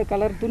வெள்ளை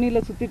கலர்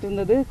துணியில் சுற்றிட்டு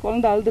இருந்தது,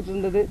 குழந்தை அழுதுட்டு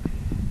இருந்தது.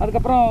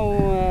 அதுக்கப்புறம்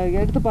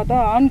எடுத்து பார்த்தா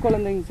ஆண்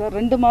குழந்தைங்க சார்,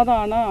 2 மாதம்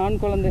ஆனால் ஆண்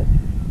குழந்தை.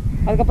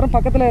 அதுக்கப்புறம்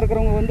பக்கத்தில்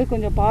இருக்கிறவங்க வந்து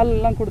கொஞ்சம் பால்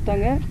எல்லாம்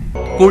கொடுத்தாங்க.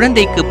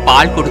 குழந்தைக்கு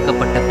பால்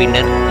கொடுக்கப்பட்ட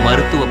பின்னர்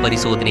மருத்துவ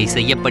பரிசோதனை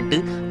செய்யப்பட்டு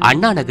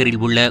அண்ணா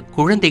நகரில் உள்ள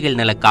குழந்தைகள்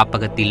நல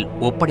காப்பகத்தில்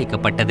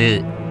ஒப்படைக்கப்பட்டது.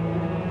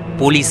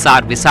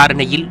 போலீசார்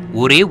விசாரணையில்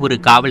ஒரே ஒரு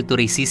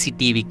காவல்துறை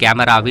சிசிடிவி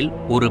கேமராவில்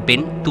ஒரு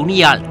பெண்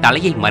துணியால்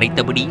தலையை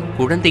மறைத்தபடி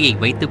குழந்தையை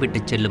வைத்துவிட்டு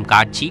செல்லும்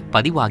காட்சி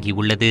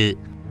பதிவாகியுள்ளது.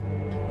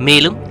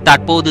 மேலும்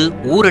தற்போது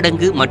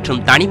ஊரடங்கு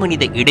மற்றும்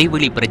தனிமனித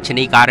இடைவெளி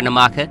பிரச்சினை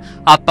காரணமாக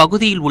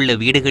அப்பகுதியில் உள்ள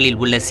வீடுகளில்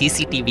உள்ள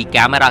சிசிடிவி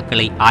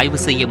கேமராக்களை ஆய்வு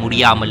செய்ய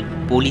முடியாமல்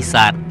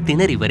போலீசார்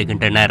திணறி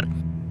வருகின்றனர்.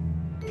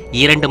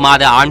 2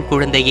 மாத ஆண்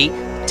குழந்தையை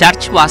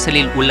சர்ச்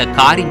வாசலில் உள்ள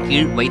காரின்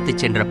கீழ்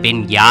வைத்துச் சென்ற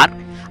பெண் யார்,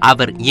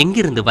 அவர்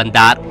எங்கிருந்து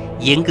வந்தார்,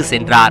 எங்கு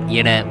சென்றார்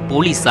என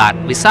போலீசார்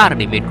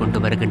விசாரணை மேற்கொண்டு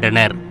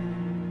வருகின்றனர்.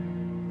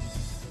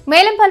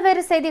 மேலும்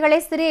பல்வேறு செய்திகளை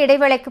சிறிய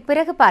இடைவேளைக்கு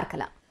பிறகு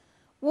பார்க்கலாம்.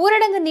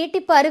 ஊரடங்கு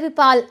நீட்டிப்பு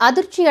அறிவிப்பால்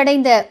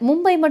அதிர்ச்சியடைந்த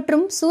மும்பை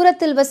மற்றும்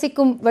சூரத்தில்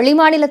வசிக்கும்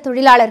வெளிமாநில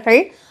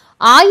தொழிலாளர்கள்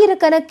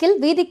ஆயிரக்கணக்கில்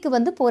வீதிக்கு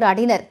வந்து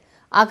போராடினர்.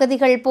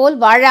 அகதிகள் போல்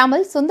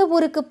வாழாமல் சொந்த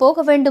ஊருக்கு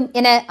போக வேண்டும்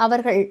என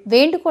அவர்கள்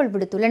வேண்டுகோள்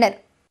விடுத்துள்ளனர்.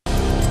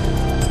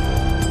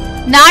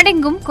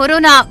 நாடெங்கும்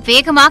கொரோனா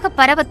வேகமாக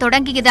பரவ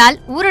தொடங்கியதால்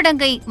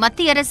ஊரடங்கை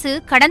மத்திய அரசு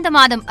கடந்த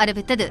மாதம்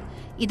அறிவித்தது.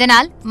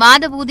 இதனால்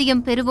மாத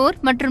ஊதியம் பெறுவோர்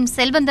மற்றும்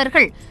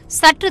செல்வந்தர்கள்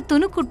சற்று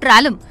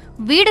துணுக்குற்றாலும்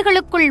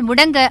வீடுகளுக்குள்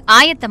முடங்க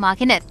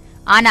ஆயத்தமாகினர்.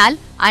 ஆனால்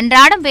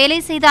அன்றாடம் வேலை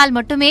செய்தால்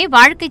மட்டுமே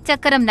வாழ்க்கை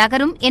சக்கரம்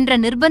நகரும் என்ற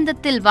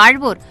நிர்பந்தத்தில்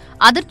வாழ்வோர்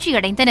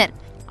அதிர்ச்சியடைந்தனர்.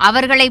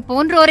 அவர்களை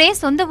போன்றோரே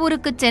சொந்த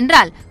ஊருக்கு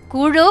சென்றால்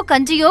கூழோ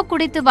கஞ்சியோ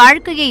குடித்து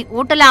வாழ்க்கையை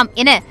ஓட்டலாம்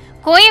என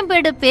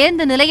கோயம்பேடு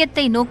பேருந்து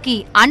நிலையத்தை நோக்கி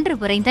அன்று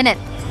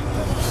விரைந்தனர்.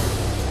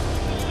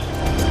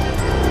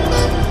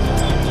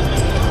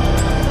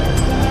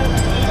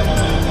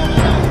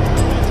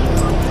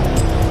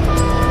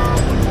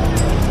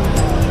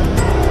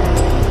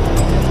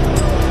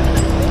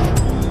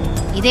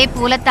 இதே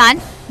போலத்தான்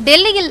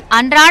டெல்லியில்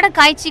அன்றாட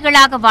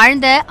காட்சிகளாக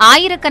வாழ்ந்த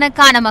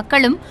ஆயிரக்கணக்கான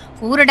மக்களும்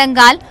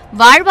ஊரடங்கால்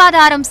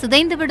வாழ்வாதாரம்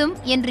சிதைந்துவிடும்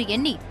என்று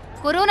எண்ணி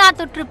கொரோனா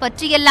தொற்று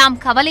பற்றியெல்லாம்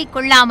கவலை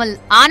கொள்ளாமல்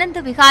ஆனந்த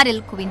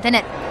விகாரில்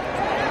குவிந்தனர்.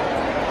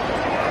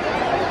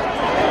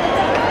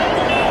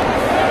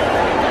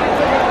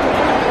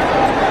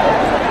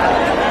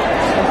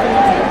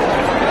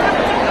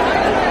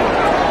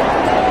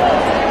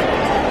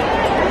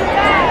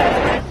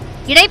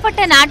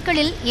 இடைப்பட்ட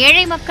நாட்களில்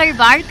ஏழை மக்கள்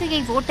வாழ்க்கையை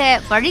ஓட்ட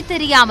வழி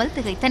தெரியாமல்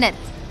திகைத்தனர்.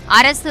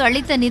 அரசு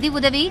அளித்த நிதி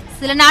உதவி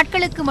சில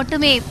நாட்களுக்கு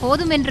மட்டுமே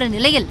போதும் என்ற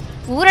நிலையில்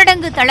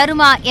ஊரடங்கு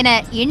தளருமா என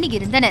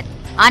எண்ணியிருந்தனர்.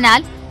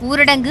 ஆனால்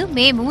ஊரடங்கு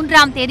மே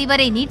 3ஆம் தேதி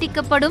வரை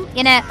நீட்டிக்கப்படும்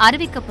என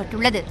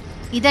அறிவிக்கப்பட்டுள்ளது.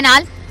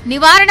 இதனால்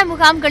நிவாரண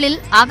முகாம்களில்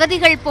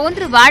அகதிகள்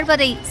போன்று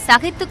வாழ்வதை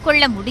சகித்துக்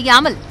கொள்ள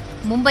முடியாமல்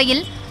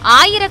மும்பையில்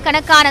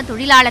ஆயிரக்கணக்கான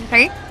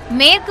தொழிலாளர்கள்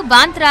மேற்கு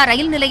பாந்த்ரா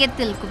ரயில்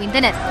நிலையத்தில்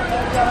குவிந்தனர்.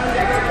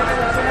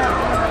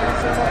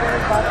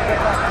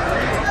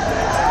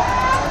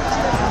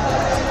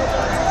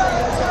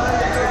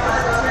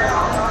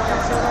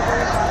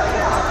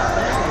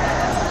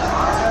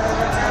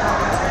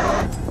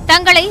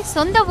 தங்களை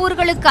சொந்த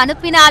ஊர்களுக்கு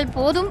அனுப்பினால்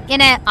போதும்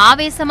என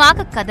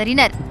ஆவேசமாக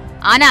கதறினர்.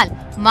 ஆனால்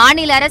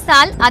மாநில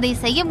அரசால் அதை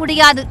செய்ய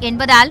முடியாது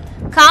என்பதால்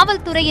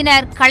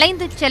காவல்துறையினர்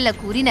கலைந்து செல்ல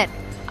கூறினர்.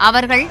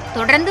 அவர்கள்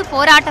தொடர்ந்து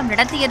போராட்டம்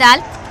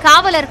நடத்தியதால்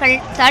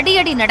காவலர்கள்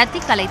தடியடி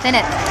நடத்தி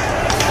கலைத்தனர்.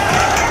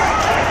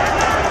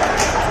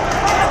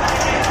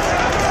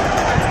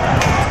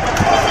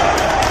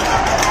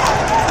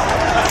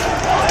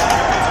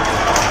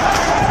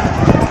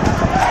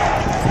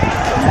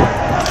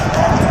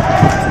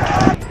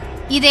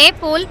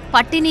 இதேபோல்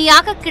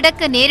பட்டினியாக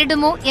கிடக்க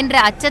நேரிடுமோ என்ற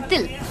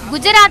அச்சத்தில்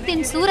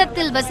குஜராத்தின்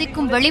சூரத்தில்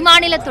வசிக்கும்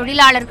வெளிமாநில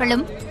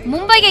தொழிலாளர்களும்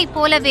மும்பையைப்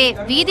போலவே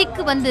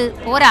வீதிக்கு வந்து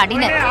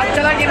போராடினர்.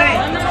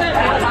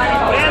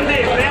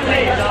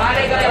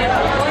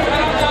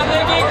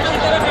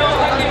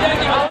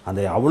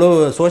 அந்த அவ்வளோ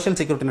சோஷியல்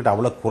செக்யூரிட்டி நெட்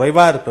அவ்வளோ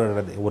குறைவாக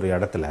இருக்கிற ஒரு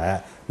இடத்துல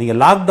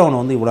நீங்கள்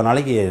லாக்டவுன் வந்து இவ்வளோ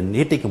நாளைக்கு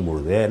நீட்டிக்கும்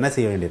பொழுது என்ன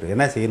செய்ய வேண்டியிருக்கு,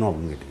 என்ன செய்யணும்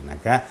அப்படின்னு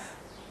கேட்டிங்கனாக்கா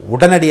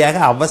உடனடியாக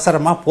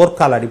அவசரமாக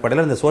போர்க்கால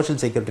அடிப்படையில் இந்த சோஷியல்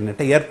செக்யூரிட்டி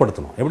நெட்டை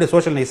ஏற்படுத்தணும். எப்படி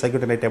சோஷியல்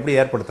செக்யூரிட்டி நெட் எப்படி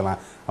ஏற்படுத்தலாம்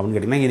அப்படின்னு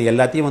கேட்டிங்கன்னா, இது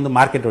எல்லாத்தையும் வந்து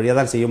மார்க்கெட் வழியாக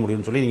தான் செய்ய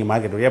முடியும்னு சொல்லி நீங்கள்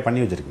மார்க்கெட் வழியாக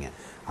பண்ணி வச்சுருக்கீங்க.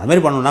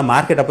 அதுமாதிரி பண்ணணும்னா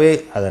மார்க்கெட்டை போய்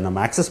அதை நம்ம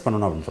ஆக்சஸ்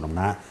பண்ணணும் அப்படின்னு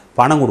சொன்னோம்னா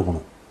பணம்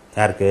கொடுக்கணும்.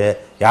 யாருக்கு,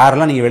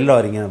 யாரெல்லாம் நீங்கள் வெளில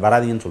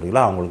வராதீங்கன்னு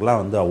சொல்கிறீங்களோ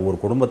அவங்களுக்குலாம் வந்து ஒவ்வொரு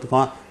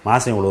குடும்பத்துக்கும்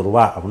மாதம் இவ்வளோ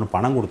ரூபா அப்படின்னு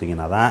பணம்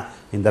கொடுத்தீங்கன்னா தான்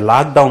இந்த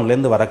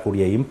லாக்டவுன்லேருந்து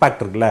வரக்கூடிய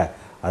இம்பேக்ட் இருக்குல்ல,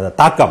 அதை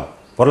தாக்கம்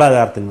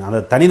பொருளாதாரத்தின் அந்த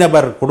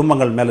தனிநபர்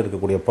குடும்பங்கள் மேல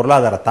இருக்கக்கூடிய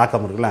பொருளாதார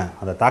தாக்கம் இருக்குல்ல,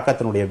 அந்த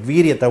தாக்கத்தினுடைய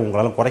வீரியத்தை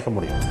உங்களால் குறைக்க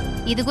முடியும்.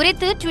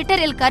 இதுகுறித்து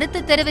ட்விட்டரில் கருத்து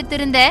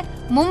தெரிவித்திருந்த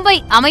மும்பை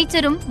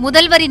அமைச்சரும்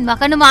முதல்வரின்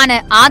மகனுமான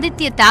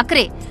ஆதித்ய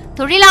தாக்கரே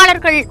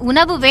தொழிலாளர்கள்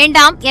உணவு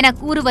வேண்டாம் என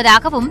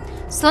கூறுவதாகவும்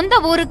சொந்த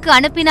ஊருக்கு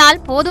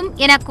அனுப்பினால் போதும்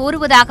என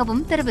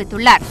கோருவதாகவும்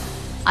தெரிவித்துள்ளார்.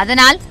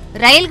 அதனால்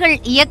ரயில்கள்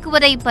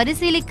இயக்குவதை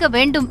பரிசீலிக்க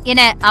வேண்டும்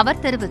என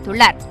அவர்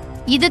தெரிவித்துள்ளார்.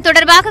 இது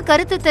தொடர்பாக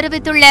கருத்து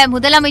தெரிவித்துள்ள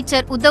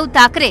முதலமைச்சர் உத்தவ்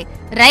தாக்கரே,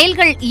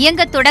 ரயில்கள்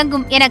இயங்கத்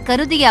தொடங்கும் என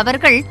கருதிய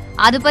அவர்கள்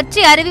அது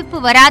பற்றி அறிவிப்பு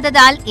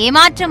வராததால்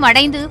ஏமாற்றம்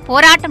அடைந்து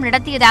போராட்டம்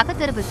நடத்தியதாக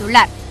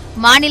தெரிவித்துள்ளார்.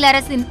 மாநில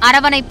அரசின்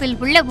அரவணைப்பில்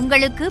உள்ள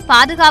உங்களுக்கு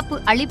பாதுகாப்பு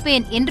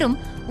அளிப்பேன் என்றும்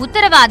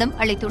உத்தரவாதம்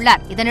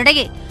அளித்துள்ளார்.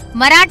 இதனிடையே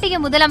மராட்டிய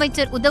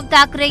முதலமைச்சர் உத்தவ்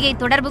தாக்கரேயை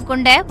தொடர்பு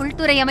கொண்ட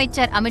உள்துறை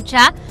அமைச்சர்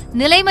அமித்ஷா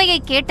நிலைமையை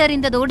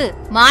கேட்டறிந்ததோடு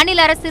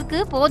மாநில அரசிற்கு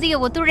போதிய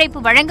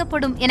ஒத்துழைப்பு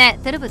வழங்கப்படும் என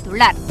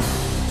தெரிவித்துள்ளார்.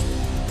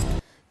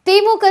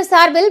 திமுக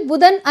சார்பில்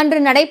புதன் அன்று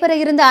நடைபெற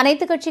இருந்த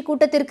அனைத்துக் கட்சி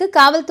கூட்டத்திற்கு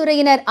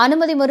காவல்துறையினர்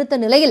அனுமதி மறுத்த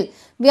நிலையில்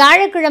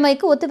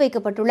வியாழக்கிழமைக்கு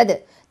ஒத்திவைக்கப்பட்டுள்ளது.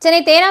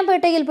 சென்னை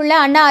தேனாம்பேட்டையில் உள்ள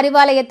அண்ணா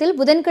அறிவாலயத்தில்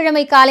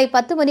புதன்கிழமை காலை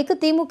 10 மணிக்கு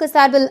திமுக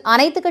சார்பில்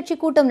அனைத்துக் கட்சி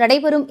கூட்டம்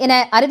நடைபெறும் என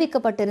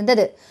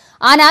அறிவிக்கப்பட்டிருந்தது.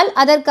 ஆனால்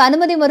அதற்கு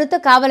அனுமதி மறுத்த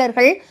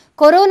காவலர்கள்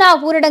கொரோனா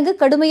ஊரடங்கு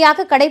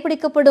கடுமையாக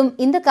கடைபிடிக்கப்படும்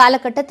இந்த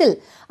காலகட்டத்தில்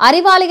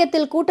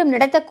அறிவாலயத்தில் கூட்டம்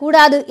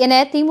நடத்தக்கூடாது என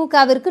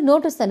திமுகவிற்கு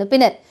நோட்டீஸ்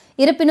அனுப்பினர்.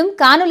 இருப்பினும்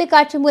காணொலி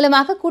காட்சி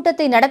மூலமாக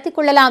கூட்டத்தை நடத்திக்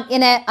கொள்ளலாம்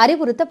என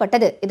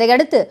அறிவுறுத்தப்பட்டது.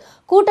 இதையடுத்து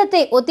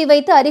கூட்டத்தை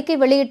ஒத்திவைத்து அறிக்கை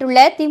வெளியிட்டுள்ள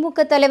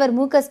திமுக தலைவர்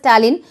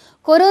மு.க.ஸ்டாலின்,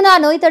 கொரோனா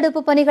நோய்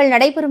தடுப்பு பணிகள்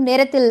நடைபெறும்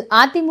நேரத்தில்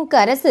அதிமுக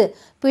அரசு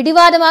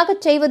பிடிவாதமாக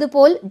செய்வது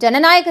போல்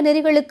ஜனநாயக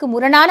நெறிகளுக்கு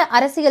முரணான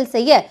அரசியல்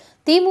செய்ய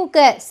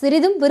திமுக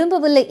சிறிதும்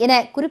விரும்பவில்லை என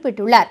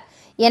குறிப்பிட்டுள்ளார்.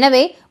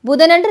 எனவே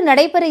புதனன்று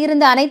நடைபெற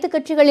இருந்த அனைத்துக்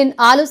கட்சிகளின்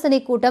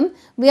ஆலோசனைக் கூட்டம்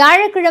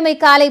வியாழக்கிழமை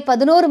காலை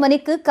 11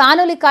 மணிக்கு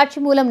காணொலி காட்சி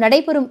மூலம்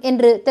நடைபெறும்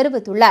என்று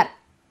தெரிவித்துள்ளார்.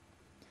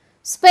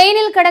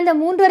 ஸ்பெயினில் கடந்த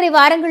 3.5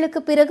 வாரங்களுக்கு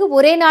பிறகு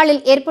ஒரே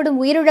நாளில் ஏற்படும்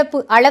உயிரிழப்பு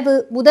அளவு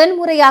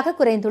முதன்முறையாக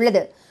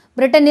குறைந்துள்ளது.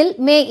 பிரிட்டனில்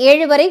மே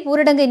 7 வரை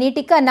ஊரடங்கை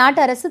நீட்டிக்க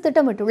அந்நாட்டு அரசு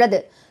திட்டமிட்டுள்ளது.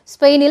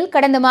 ஸ்பெயினில்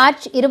கடந்த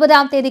மார்ச்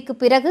 20ஆம் தேதிக்கு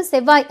பிறகு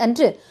செவ்வாய்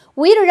அன்று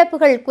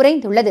உயிரிழப்புகள்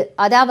குறைந்துள்ளது.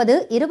 அதாவது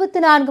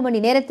 24 மணி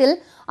நேரத்தில்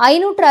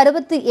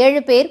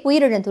 567 பேர்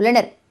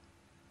உயிரிழந்துள்ளனர்.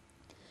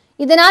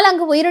 இதனால்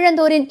அங்கு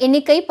உயிரிழந்தோரின்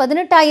எண்ணிக்கை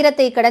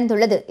 18,000-ஐ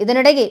கடந்துள்ளது.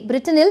 இதனிடையே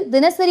பிரிட்டனில்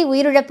தினசரி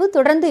உயிரிழப்பு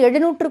தொடர்ந்து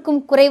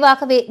 700க்கும்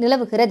குறைவாகவே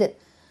நிலவுகிறது.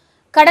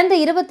 கடந்த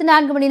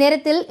 24 மணி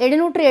நேரத்தில்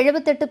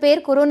 778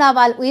 பேர்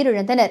கொரோனாவால்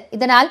உயிரிழந்தனர்.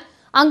 இதனால்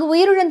அங்கு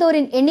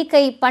உயிரிழந்தோரின்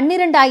எண்ணிக்கை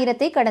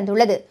 12,000-ஐ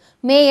கடந்துள்ளது.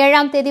 மே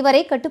 7ஆம் தேதி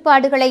வரை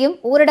கட்டுப்பாடுகளையும்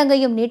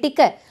ஊரடங்கையும்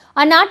நீட்டிக்க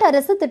அந்நாட்டு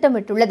அரசு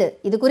திட்டமிட்டுள்ளது.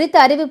 இதுகுறித்த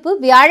அறிவிப்பு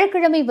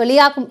வியாழக்கிழமை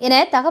வெளியாகும்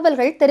என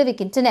தகவல்கள்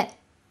தெரிவிக்கின்றன.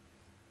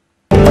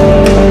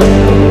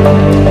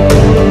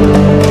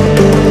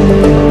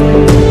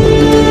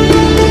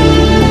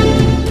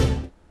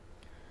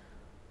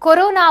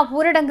 கொரோனா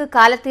ஊரடங்கு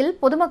காலத்தில்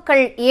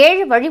பொதுமக்கள்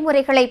 7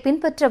 வழிமுறைகளை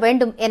பின்பற்ற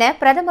வேண்டும் என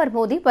பிரதமர்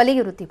மோடி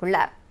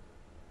வலியுறுத்தியுள்ளார்.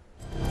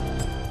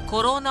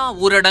 கொரோனா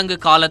ஊரடங்கு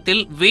காலத்தில்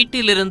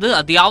வீட்டிலிருந்து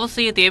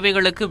அத்தியாவசிய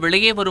தேவைகளுக்கு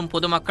வெளியே வரும்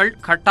பொதுமக்கள்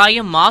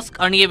கட்டாயம் மாஸ்க்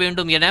அணிய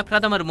வேண்டும் என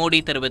பிரதமர் மோடி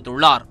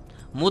தெரிவித்துள்ளார்.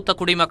 மூத்த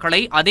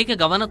குடிமக்களை அதிக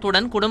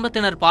கவனத்துடன்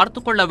குடும்பத்தினர்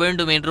பார்த்துக் கொள்ள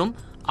வேண்டும் என்றும்,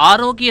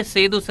 ஆரோக்கிய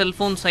சேது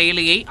செல்போன்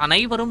செயலியை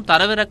அனைவரும்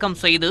தரவிறக்கம்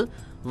செய்து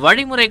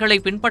வழிமுறைகளை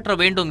பின்பற்ற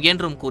வேண்டும்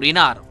என்றும்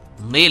கூறினார்.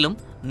 மேலும்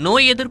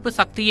நோய் எதிர்ப்பு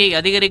சக்தியை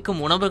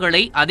அதிகரிக்கும்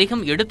உணவுகளை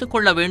அதிகம்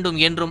எடுத்துக்கொள்ள வேண்டும்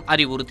என்றும்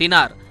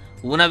அறிவுறுத்தினார்.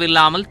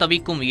 உணவில்லாமல்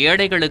தவிக்கும்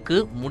ஏழைகளுக்கு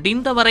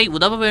முடிந்தவரை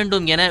உதவ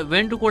வேண்டும் என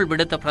வேண்டுகோள்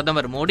விடுத்த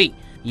பிரதமர் மோடி,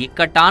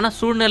 இக்கட்டான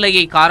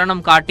சூழ்நிலையை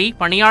காரணம் காட்டி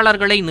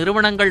பணியாளர்களை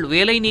நிறுவனங்கள்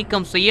வேலை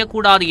நீக்கம்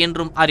செய்யக்கூடாது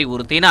என்றும்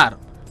அறிவுறுத்தினார்.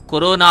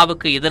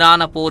 கொரோனாவுக்கு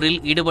எதிரான போரில்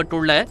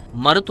ஈடுபட்டுள்ள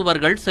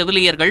மருத்துவர்கள்,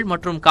 செவிலியர்கள்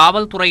மற்றும்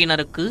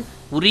காவல்துறையினருக்கு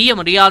உரிய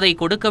மரியாதை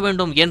கொடுக்க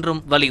வேண்டும்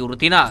என்றும்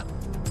வலியுறுத்தினார்.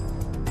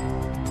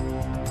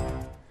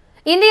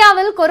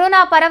 இந்தியாவில் கொரோனா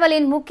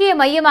பரவலின் முக்கிய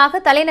மையமாக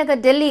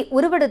தலைநகர் டெல்லி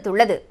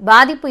உருவெடுத்துள்ளது.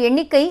 பாதிப்பு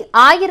எண்ணிக்கை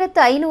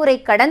 1500-ஐ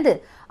கடந்து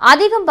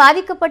அதிகம்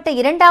பாதிக்கப்பட்ட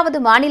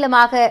 2வது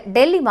மாநிலமாக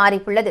டெல்லி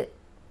மாறியுள்ளது.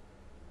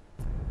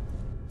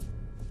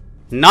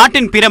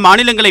 நாட்டின் பிற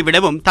மாநிலங்களை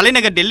விடவும்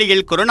தலைநகர்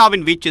டெல்லியில்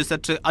கொரோனாவின் வீச்சு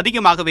சற்று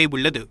அதிகமாகவே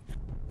உள்ளது.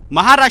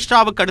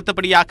 மகாராஷ்டிராவுக்கு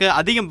அடுத்தபடியாக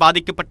அதிகம்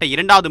பாதிக்கப்பட்ட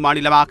 2வது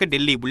மாநிலமாக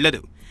டெல்லி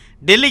உள்ளது.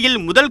 டெல்லியில்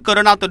முதல்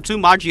கொரோனா தொற்று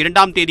மார்ச்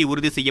 2ஆம் தேதி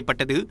உறுதி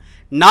செய்யப்பட்டது.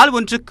 நாள்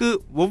ஒன்றுக்கு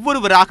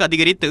ஒவ்வொருவராக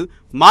அதிகரித்து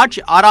மார்ச்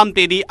 6ஆம்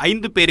தேதி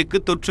 5 பேருக்கு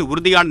தொற்று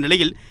உறுதியான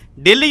நிலையில்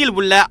டெல்லியில்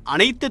உள்ள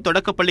அனைத்து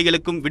தொடக்கப்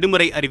பள்ளிகளுக்கும்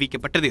விடுமுறை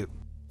அறிவிக்கப்பட்டது.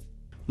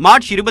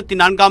 மார்ச்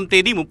 24ஆம்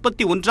தேதி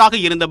 31ஆக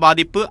இருந்த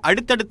பாதிப்பு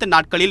அடுத்தடுத்த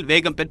நாட்களில்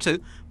வேகம் பெற்று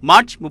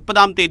மார்ச்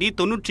 30ஆம் தேதி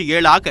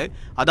 97ஆக,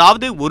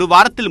 அதாவது ஒரு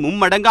வாரத்தில்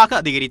மும்மடங்காக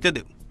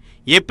அதிகரித்தது.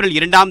 ஏப்ரல்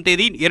 2ஆம்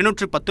தேதி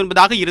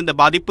 219ஆக இருந்த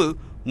பாதிப்பு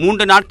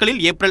 3 நாட்களில்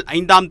ஏப்ரல்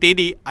 5ஆம்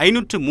தேதி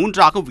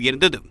 503ஆக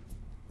உயர்ந்தது.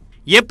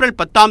 ஏப்ரல்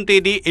 10ஆம்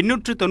தேதி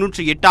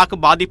 898ஆக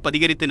பாதிப்பு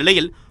அதிகரித்த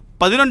நிலையில்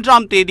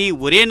 11ஆம் தேதி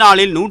ஒரே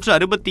நாளில்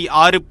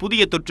 166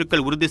 புதிய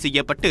தொற்றுக்கள் உறுதி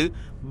செய்யப்பட்டு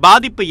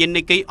பாதிப்பு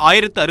எண்ணிக்கை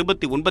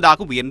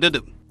 1069ஆக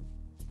உயர்ந்தது.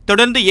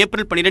 தொடர்ந்து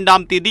ஏப்ரல்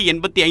 12ஆம் தேதி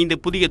 85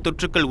 புதிய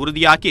தொற்றுக்கள்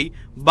உறுதியாகி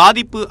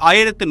பாதிப்பு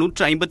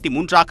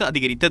 1153ஆக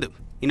அதிகரித்தது.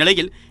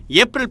 இந்நிலையில்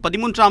ஏப்ரல்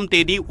 13ஆம்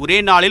தேதி ஒரே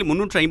நாளில்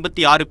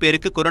 356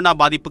 பேருக்கு கொரோனா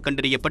பாதிப்பு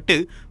கண்டறியப்பட்டு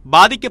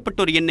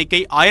பாதிக்கப்பட்டோர் எண்ணிக்கை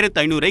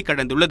 1500-ஐ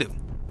கடந்துள்ளது.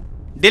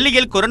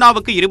 டெல்லியில்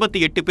கொரோனாவுக்கு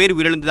 28 பேர்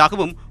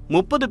உயிரிழந்ததாகவும்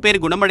 30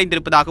 பேர்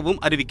குணமடைந்திருப்பதாகவும்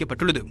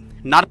அறிவிக்கப்பட்டுள்ளது.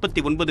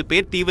 49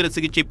 பேர் தீவிர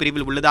சிகிச்சை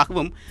பிரிவில்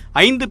உள்ளதாகவும்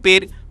 5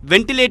 பேர்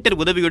வெண்டிலேட்டர்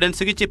உதவியுடன்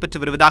சிகிச்சை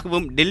பெற்று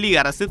வருவதாகவும் டெல்லி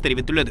அரசு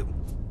தெரிவித்துள்ளது.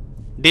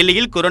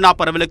 டெல்லியில் கொரோனா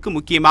பரவலுக்கு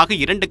முக்கியமாக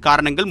 2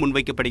 காரணங்கள்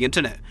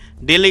முன்வைக்கப்படுகின்றன.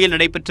 டெல்லியில்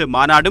நடைபெற்ற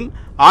மாநாடும்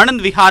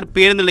ஆனந்த் விஹார்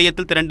பேருந்து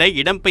நிலையத்தில் திரண்ட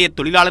இடம்பெயர்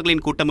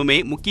தொழிலாளர்களின் கூட்டமுமே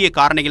முக்கிய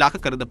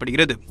காரணிகளாக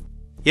கருதப்படுகிறது.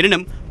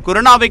 எனினும்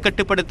கொரோனாவை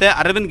கட்டுப்படுத்த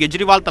அரவிந்த்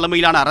கெஜ்ரிவால்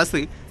தலைமையிலான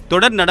அரசு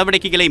தொடர்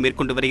நடவடிக்கைகளை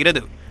மேற்கொண்டு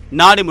வருகிறது.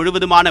 நாடு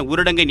முழுவதுமான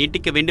ஊரடங்கை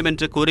நீட்டிக்க வேண்டும்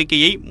என்ற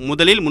கோரிக்கையை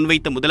முதலில்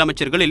முன்வைத்த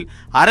முதலமைச்சர்களில்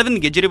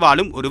அரவிந்த்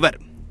கெஜ்ரிவாலும் ஒருவர்.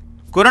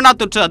 கொரோனா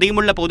தொற்று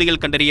அதிகமுள்ள பகுதிகள்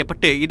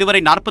கண்டறியப்பட்டு இதுவரை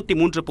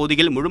 43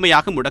 பகுதிகள்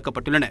முழுமையாக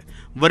முடக்கப்பட்டுள்ளன.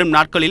 வரும்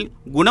நாட்களில்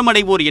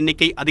குணமடைவோர்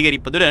எண்ணிக்கை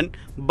அதிகரிப்பதுடன்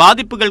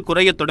பாதிப்புகள்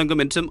குறையத்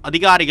தொடங்கும் என்றும்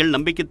அதிகாரிகள்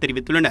நம்பிக்கை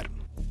தெரிவித்துள்ளனர்.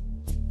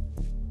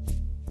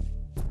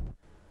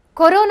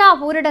 கொரோனா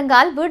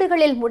ஊரடங்கால்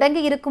வீடுகளில்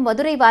முடங்கியிருக்கும்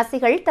மதுரை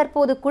வாசிகள்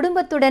தற்போது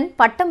குடும்பத்துடன்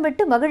பட்டம்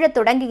விட்டு மகிழத்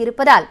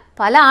தொடங்கியிருப்பதால்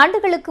பல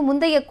ஆண்டுகளுக்கு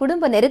முந்தைய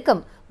குடும்ப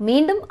நெருக்கம்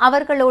மீண்டும்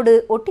அவர்களோடு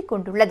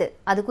ஒட்டிக்கொண்டுள்ளது.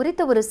 அது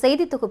குறித்த ஒரு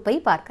செய்தி தொகுப்பை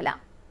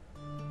பார்க்கலாம்.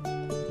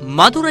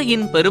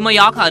 மதுரையின்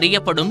பெருமையாக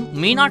அறியப்படும்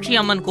மீனாட்சி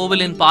அம்மன்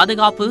கோவிலின்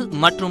பாதுகாப்பு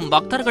மற்றும்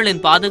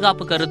பக்தர்களின்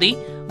பாதுகாப்பு கருதி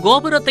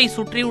கோபுரத்தை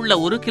சுற்றியுள்ள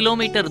 1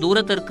 கிலோமீட்டர்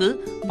தூரத்திற்கு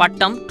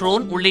பட்டம்,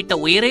 ட்ரோன் உள்ளிட்ட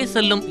உயரே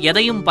செல்லும்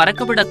எதையும்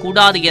பறக்கவிடக்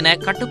கூடாது என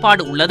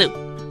கட்டுப்பாடு உள்ளது.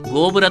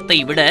 கோபுரத்தை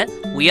விட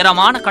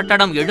உயரமான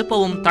கட்டடம்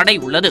எழுப்பவும் தடை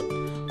உள்ளது.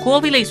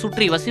 கோவிலை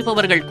சுற்றி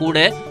வசிப்பவர்கள் கூட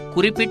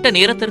குறிப்பிட்ட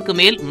நேரத்திற்கு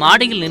மேல்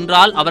மாடியில்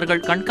நின்றால்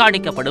அவர்கள்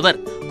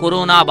கண்காணிக்கப்படுவர்.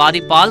 கொரோனா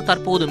பாதிப்பால்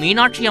தற்போது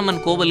மீனாட்சி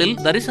அம்மன் கோவிலில்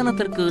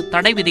தரிசனத்திற்கு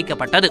தடை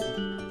விதிக்கப்பட்டது.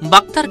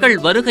 பக்தர்கள்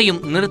வருகையும்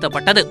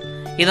நிறுத்தப்பட்டது.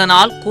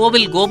 இதனால்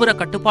கோவில் கோபுர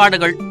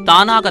கட்டுப்பாடுகள்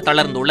தானாக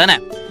தளர்ந்துள்ளன.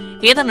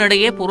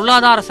 இதனிடையே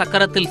பொருளாதார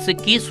சக்கரத்தில்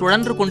சிக்கி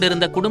சுழன்று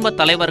கொண்டிருந்த குடும்ப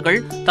தலைவர்கள்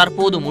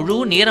தற்போது முழு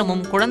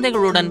நேரமும்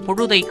குழந்தைகளுடன்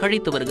பொழுதை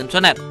கழித்து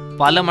வருகின்றனர்.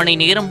 பல மணி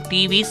நேரம்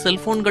டிவி,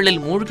 செல்போன்களில்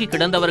மூழ்கி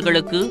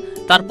கிடந்தவர்களுக்கு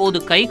தற்போது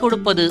கை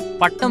கொடுப்பது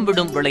பட்டம்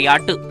விடும்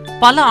விளையாட்டு.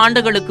 பல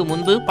ஆண்டுகளுக்கு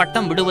முன்பு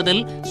பட்டம்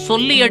விடுவதில்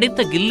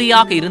சொல்லியடித்த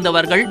கில்லியாக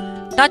இருந்தவர்கள்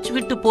டச்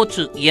விட்டு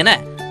போச்சு என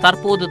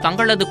தற்போது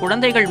தங்களது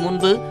குழந்தைகள்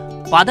முன்பு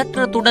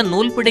பதற்றத்துடன்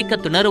நூல் பிடிக்க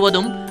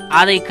திணறுவதும்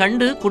அதை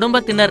கண்டு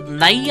குடும்பத்தினர்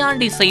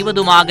நையாண்டி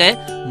செய்வதுமாக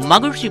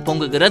மகிழ்ச்சி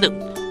பொங்குகிறது.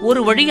 ஒரு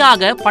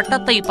வழியாக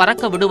பட்டத்தை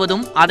பறக்க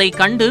விடுவதும் அதை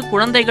கண்டு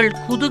குழந்தைகள்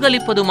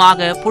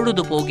குதூகலிப்பதுமாக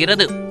பொழுது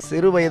போகிறது.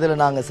 சிறு வயதில்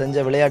நாங்கள் செஞ்ச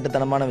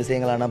விளையாட்டுத்தனமான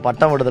விஷயங்களான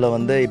பட்டம்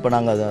விடுதலை இப்போ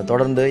நாங்கள்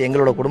தொடர்ந்து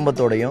எங்களோட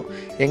குடும்பத்தோடையும்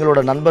எங்களோட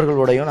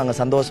நண்பர்களோடையும் நாங்கள்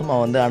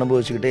சந்தோஷமாக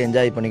அனுபவிச்சுக்கிட்டு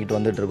என்ஜாய் பண்ணிக்கிட்டு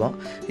வந்துட்டு இருக்கோம்.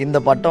 இந்த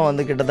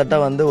பட்டம்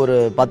கிட்டத்தட்ட ஒரு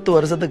 10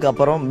 வருஷத்துக்கு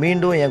அப்புறம்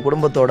மீண்டும் என்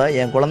குடும்பத்தோட,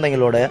 என்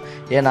குழந்தைங்களோட,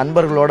 என்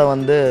நண்பர்களோட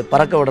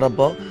பறக்க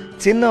விடுறப்போ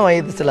சின்ன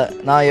வயசில்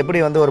நான் எப்படி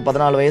ஒரு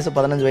 14 வயசு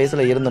 15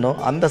 வயசில் இருந்தனோ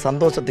அந்த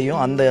சந்தோஷத்தையும்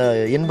அந்த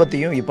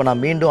இன்பத்தையும் இப்போ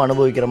நான் மீண்டும்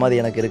அனுபவிக்கிற மாதிரி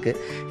எனக்கு இருக்குது.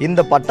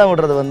 இந்த பட்டம்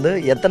விடுறது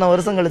எத்தனை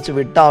வருஷம் கழிச்சு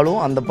விட்டாலும்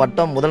அந்த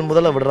பட்டம்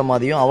முதல்ல விடுற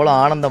மாதிரியும் அவ்வளோ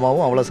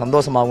ஆனந்தமாகவும் அவ்வளோ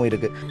சந்தோஷமாகவும்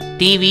இருக்குது.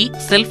 டிவி,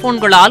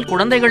 செல்போன்களால்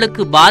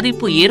குழந்தைகளுக்கு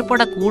பாதிப்பு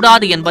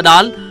ஏற்படக்கூடாது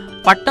என்பதால்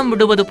பட்டம்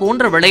விடுவது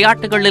போன்ற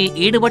விளையாட்டுகளில்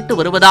ஈடுபட்டு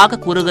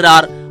வருவதாக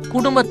கூறுகிறார்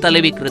குடும்ப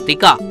தலைவி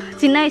கிருத்திகா.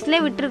 சின்ன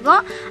வயசுலேயே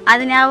விட்டுருக்கோம்,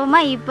 அது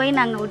ஞாபகமாக இப்போ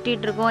நாங்கள்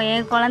விட்டுட்ருக்கோம்.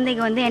 என்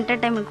குழந்தைக்கு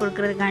என்டர்டைன்மெண்ட்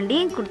கொடுக்கறதுக்காண்டி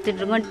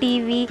கொடுத்துட்ருக்கோம்.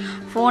 டிவி,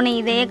 ஃபோனு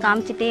இதையே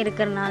காமிச்சிட்டே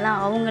இருக்கிறனால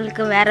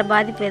அவங்களுக்கு வேறு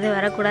பாதிப்பு எதுவும்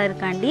வரக்கூடாது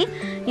இருக்காண்டி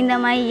இந்த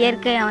மாதிரி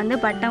இயற்கையை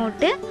பட்டம்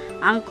விட்டு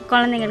அவங்க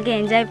குழந்தைங்களுக்கு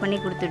என்ஜாய் பண்ணி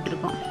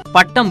கொடுத்துட்ருக்கோம்.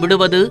 பட்டம்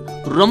விடுவது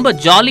ரொம்ப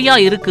ஜாலியா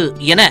இருக்கு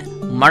என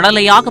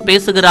மழலையாக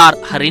பேசுகிறார்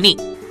ஹரிணி.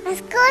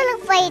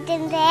 ஸ்கூலுக்கு போயிட்டு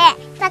இருந்தேன்,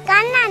 இப்போ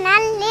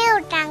கண்ணானால் லீவ்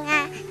விட்டாங்க,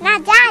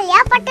 நான்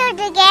ஜாலியாக பட்டு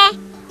விட்டுருக்கேன்.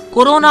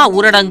 கொரோனா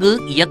ஊரடங்கு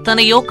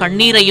எத்தனையோ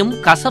கண்ணீரையும்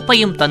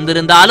கசப்பையும்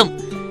தந்திருந்தாலும்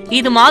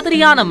இது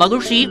மாதிரியான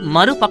மகிழ்ச்சி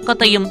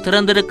மறுபக்கத்தையும்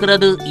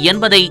திறந்திருக்கிறது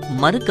என்பதை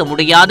மறுக்க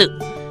முடியாது.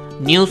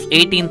 நியூஸ்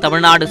 18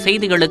 தமிழ்நாடு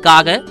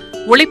செய்திகளுக்காக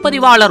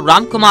ஒளிப்பதிவாளர்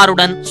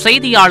ராம்குமாருடன்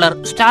செய்தியாளர்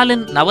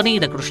ஸ்டாலின்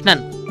நவநீத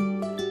கிருஷ்ணன்.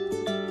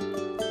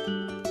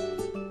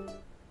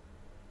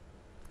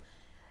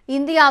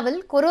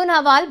 இந்தியாவில்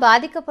கொரோனாவால்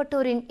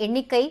பாதிக்கப்பட்டோரின்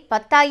எண்ணிக்கை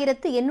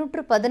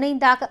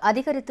 10,815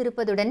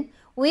 அதிகரித்திருப்பதுடன்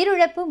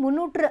உயிரிழப்பு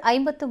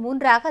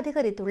 353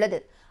 அதிகரித்துள்ளது.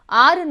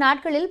 6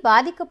 நாட்களில்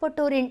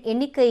பாதிக்கப்பட்டோரின்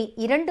எண்ணிக்கை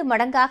 2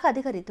 மடங்காக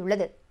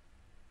அதிகரித்துள்ளது.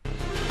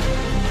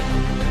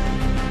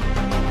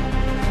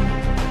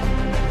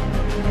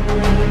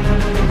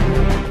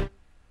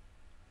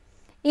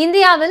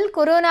 இந்தியாவில்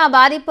கொரோனா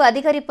பாதிப்பு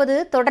அதிகரிப்பது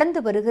தொடர்ந்து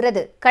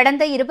வருகிறது.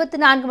 கடந்த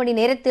 24 மணி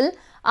நேரத்தில்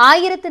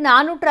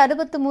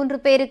 1463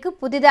 பேருக்கு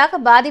புதிதாக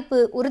பாதிப்பு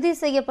உறுதி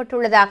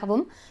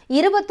செய்யப்பட்டுள்ளதாகவும்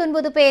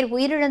 29 பேர்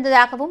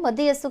உயிரிழந்ததாகவும்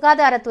மத்திய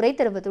சுகாதாரத்துறை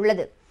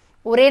தெரிவித்துள்ளது.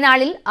 ஒரே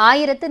நாளில்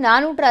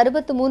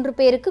 1463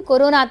 பேருக்கு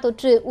கொரோனா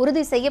தொற்று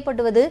உறுதி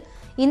செய்யப்படுவது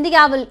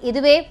இந்தியாவில்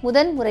இதுவே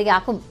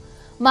முதன்முறையாகும்.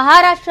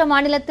 மகாராஷ்டிரா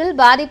மாநிலத்தில்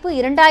பாதிப்பு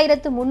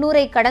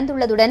 2300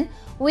 கடந்துள்ளதுடன்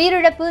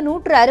உயிரிழப்பு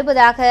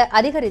 160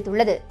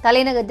 அதிகரித்துள்ளது.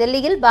 தலைநகர்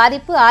டெல்லியில்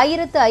பாதிப்பு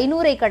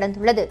 1500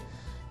 கடந்துள்ளது.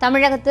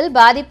 தமிழகத்தில்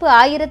பாதிப்பு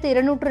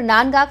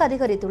 1204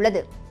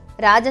 அதிகரித்துள்ளது.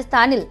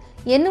 ராஜஸ்தானில்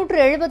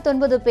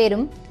 879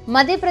 பேரும்,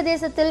 மத்திய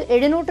பிரதேசத்தில்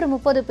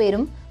 730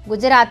 பேரும்,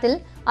 குஜராத்தில்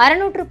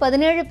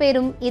 617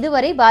 பேரும்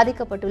இதுவரை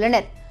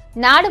பாதிக்கப்பட்டுள்ளனர்.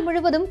 நாடு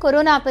முழுவதும்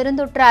கொரோனா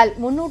பெருந்தொற்றால்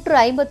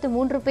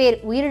 353 பேர்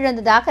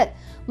உயிரிழந்ததாக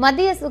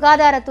மத்திய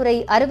சுகாதாரத்துறை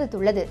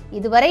அறிவித்துள்ளது.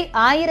 இதுவரை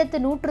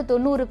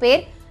 1190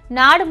 பேர்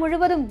நாடு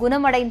முழுவதும்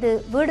குணமடைந்து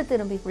வீடு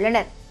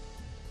திரும்பியுள்ளனர்.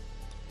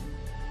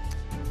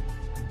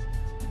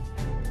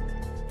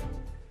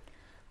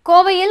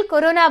 கோவையில்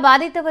கொரோனா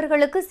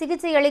பாதித்தவர்களுக்கு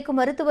சிகிச்சை அளிக்கும்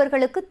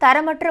மருத்துவர்களுக்கு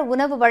தரமற்ற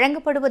உணவு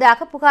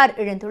வழங்கப்படுவதாக புகார்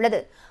எழுந்துள்ளது.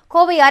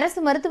 கோவை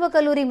அரசு மருத்துவக்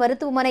கல்லூரி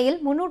மருத்துவமனையில்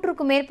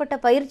 300க்கும் மேற்பட்ட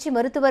பயிற்சி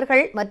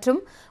மருத்துவர்கள் மற்றும்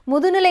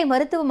முதுநிலை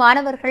மருத்துவ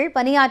மாணவர்கள்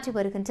பணியாற்றி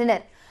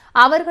வருகின்றனர்.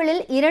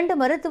 அவர்களில்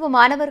 2 மருத்துவ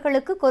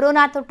மாணவர்களுக்கு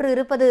கொரோனா தொற்று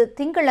இருப்பது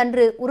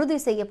திங்களன்று உறுதி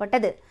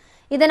செய்யப்பட்டது.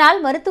 இதனால்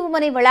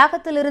மருத்துவமனை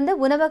வளாகத்தில் இருந்த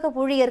உணவக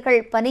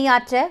ஊழியர்கள்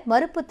பணியாற்ற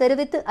மறுப்பு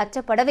தெரிவித்து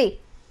அச்சப்படவே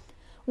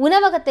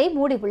உணவகத்தை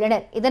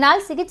மூடியுள்ளனர்.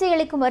 இதனால் சிகிச்சை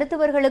அளிக்கும்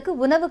மருத்துவர்களுக்கு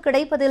உணவு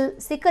கிடைப்பதில்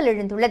சிக்கல்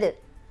எழுந்துள்ளது.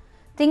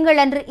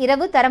 திங்களன்று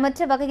இரவு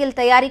தரமற்ற வகையில்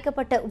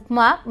தயாரிக்கப்பட்ட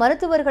உப்மா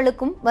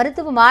மருத்துவர்களுக்கும்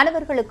மருத்துவ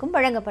மாணவர்களுக்கும்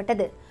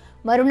வழங்கப்பட்டது.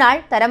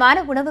 மறுநாள் தரமான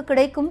உணவு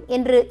கிடைக்கும்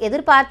என்று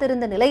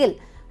எதிர்பார்த்திருந்த நிலையில்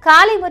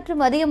காலை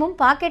மற்றும் மதியமும்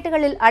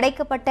பாக்கெட்டுகளில்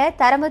அடைக்கப்பட்ட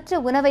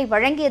தரமற்ற உணவை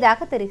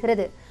வழங்கியதாக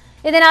தெரிகிறது.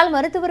 இதனால்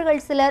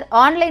மருத்துவர்கள் சிலர்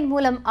ஆன்லைன்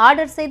மூலம்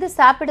ஆர்டர் செய்து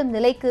சாப்பிடும்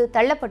நிலைக்கு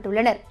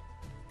தள்ளப்பட்டுள்ளனர்.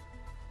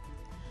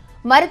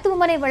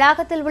 மருத்துவமனை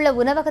வளாகத்தில் உள்ள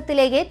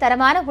உணவகத்திலேயே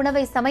தரமான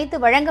உணவை சமைத்து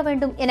வழங்க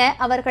வேண்டும் என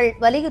அவர்கள்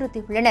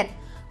வலியுறுத்தியுள்ளனர்.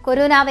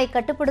 கொரோனாவை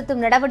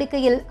கட்டுப்படுத்தும்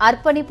நடவடிக்கையில்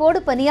அர்ப்பணிப்போடு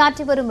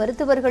பணியாற்றி வரும்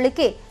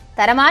மருத்துவர்களுக்கே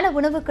தரமான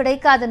உணவு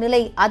கிடைக்காத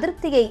நிலை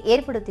அதிருப்தியை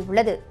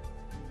ஏற்படுத்தியுள்ளது.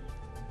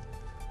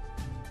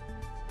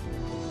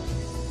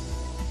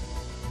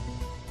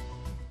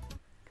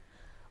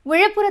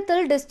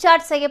 விழுப்புரத்தில்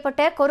டிஸ்சார்ஜ்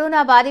செய்யப்பட்ட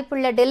கொரோனா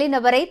பாதிப்புள்ள டெல்லி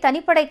நபரை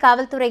தனிப்படை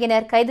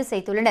காவல்துறையினர் கைது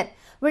செய்துள்ளனர்.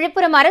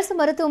 விழுப்புரம் அரசு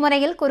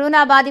மருத்துவமனையில்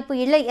கொரோனா பாதிப்பு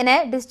இல்லை என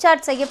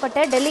டிஸ்சார்ஜ்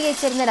செய்யப்பட்ட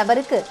டெல்லியைச் சேர்ந்த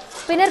நபருக்கு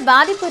பின்னர்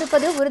பாதிப்பு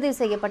இருப்பது உறுதி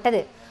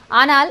செய்யப்பட்டது.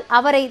 ஆனால்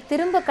அவரை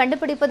திரும்ப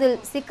கண்டுபிடிப்பதில்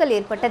சிக்கல்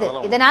ஏற்பட்டது.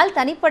 இதனால்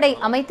தனிப்படை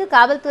அமைத்து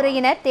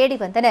காவல்துறையினர் தேடி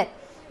வந்தனர்.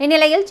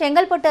 இந்நிலையில்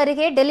செங்கல்பட்டு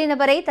அருகே டெல்லி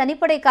நபரை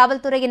தனிப்படை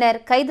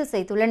காவல்துறையினர் கைது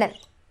செய்துள்ளனர்.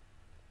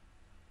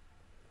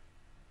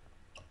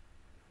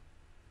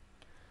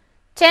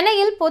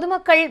 சென்னையில்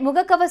பொதுமக்கள்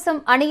முகக்கவசம்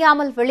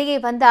அணியாமல் வெளியே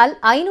வந்தால்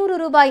 500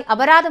 ரூபாய்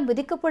அபராதம்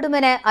விதிக்கப்படும்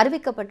என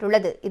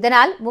அறிவிக்கப்பட்டுள்ளது.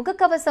 இதனால்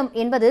முகக்கவசம்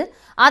என்பது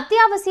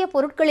அத்தியாவசிய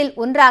பொருட்களில்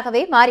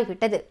ஒன்றாகவே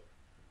மாறிவிட்டது.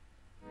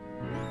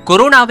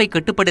 கொரோனாவை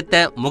கட்டுப்படுத்த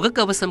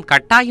முகக்கவசம்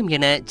கட்டாயம்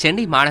என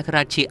சென்னை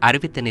மாநகராட்சி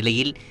அறிவித்த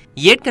நிலையில்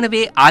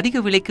ஏற்கனவே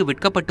அதிக விலைக்கு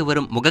விற்கப்பட்டு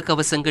வரும்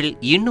முகக்கவசங்கள்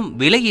இன்னும்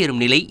விலை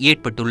ஏறும் நிலை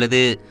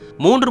ஏற்பட்டுள்ளது.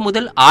 3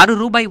 முதல் 6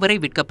 ரூபாய் வரை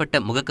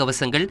விற்கப்பட்ட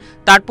முகக்கவசங்கள்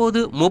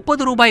தற்போது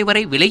 30 ரூபாய்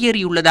வரை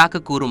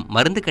விலையேறியுள்ளதாக கூறும்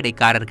மருந்து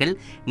கடைக்காரர்கள்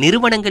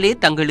நிறுவனங்களே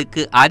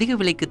தங்களுக்கு அதிக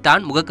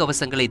விலைக்குத்தான்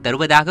முகக்கவசங்களை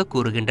தருவதாக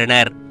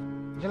கூறுகின்றனர்.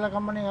 சில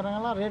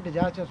கம்பெனிக்காரங்கெல்லாம் ரேட்டு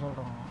ஜாஸ்தியாக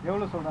சொல்கிறாங்க.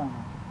 எவ்வளோ சொல்கிறாங்க?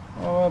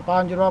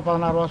 15 ரூபா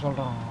 16 ரூபா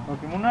சொல்கிறோம்.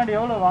 ஓகே, முன்னாடி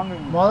எவ்வளோ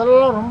வாங்குவீங்க?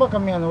 முதல்ல ரொம்ப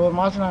கம்மியாக ஒரு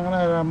மாதம்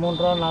நாங்கள் 3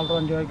 ரூபா 4 ரூபா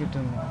 5 ரூபாய்க்கு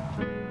இருந்தோம்.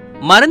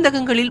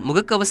 மருந்தகங்களில்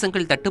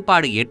முகக்கவசங்கள்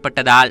தட்டுப்பாடு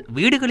ஏற்பட்டதால்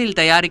வீடுகளில்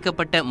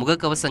தயாரிக்கப்பட்ட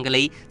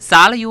முகக்கவசங்களை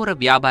சாலையோர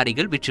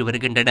வியாபாரிகள் விற்று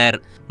வருகின்றனர்.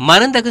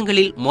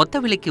 மருந்தகங்களில்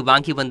மொத்த விலைக்கு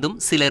வாங்கி வந்தும்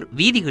சிலர்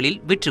வீதிகளில்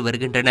விற்று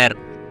வருகின்றனர்.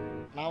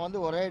 நான்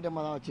ஒரே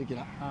ஐட்டமாக தான்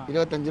வச்சுக்கிறேன்.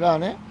 25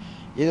 ரூபான்னு.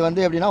 இது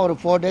எப்படின்னா ஒரு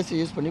 4 days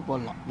யூஸ் பண்ணி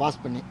போடலாம், வாஷ்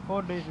பண்ணி.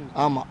 4 days?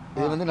 ஆமாம்.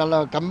 இது நல்ல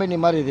கம்பெனி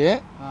மாதிரி இது.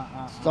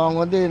 ஸோ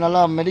அவங்க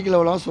நல்லா மெடிக்கல்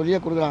எவ்வளோ சொல்லியே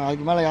கொடுக்குறாங்க.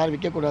 அதுக்கு மேலே யாரும்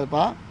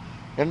விற்கக்கூடாதுப்பா,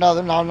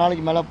 2வது 4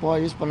 நாளைக்கு மேலே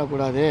யூஸ்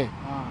பண்ணக்கூடாது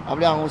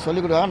அப்படி அவங்க சொல்லி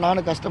கொடுக்குறாங்க.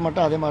 நானும்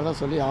கஷ்டப்பட்டு அதே மாதிரி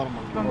தான் சொல்லி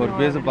ஆரம்பிச்சேன். ஒரு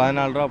பீஸ்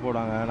 14 ரூபா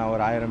போடுவாங்க. நான்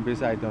ஒரு 1000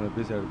 பீஸ் 1500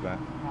 பீஸ்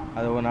எடுப்பேன்.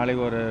 அது ஒரு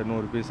நாளைக்கு ஒரு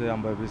 100 பீஸ்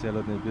 50 பீஸ்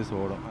 75 பீஸ்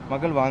ஓடும்.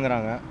 மக்கள்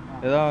வாங்குறாங்க.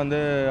 ஏதோ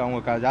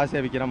அவங்க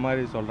ஜாஸ்தியாக விற்கிற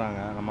மாதிரி சொல்கிறாங்க.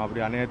 நம்ம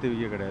அப்படி அநியாயத்து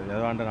விற்க கிடையாது.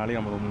 ஏதோ நாளைக்கு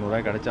நம்மளுக்கு 300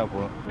 ரூபாய் கிடைச்சா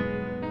போதும்.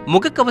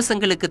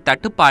 முகக்கவசங்களுக்கு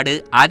தட்டுப்பாடு,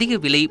 அதிக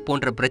விலை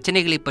போன்ற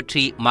பிரச்சனைகளை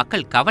பற்றி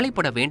மக்கள்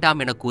கவலைப்பட வேண்டாம்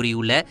என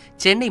கூறியுள்ள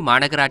சென்னை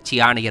மாநகராட்சி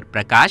ஆணையர்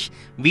பிரகாஷ்,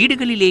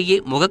 வீடுகளிலேயே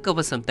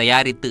முகக்கவசம்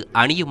தயாரித்து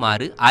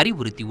அணியுமாறு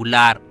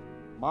அறிவுறுத்தியுள்ளார்.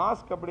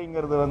 மாஸ்க்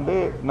அப்படிங்கிறது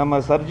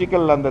நம்ம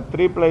சர்ஜிக்கல் அந்த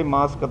 3-ply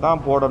மாஸ்க்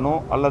தான்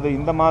போடணும் அல்லது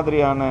இந்த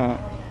மாதிரியான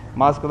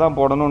மாஸ்க் தான்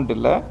போடணும்ட்டு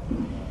இல்லை.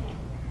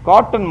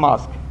 காட்டன்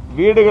மாஸ்க்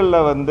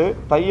வீடுகளில்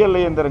தையல்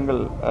இயந்திரங்கள்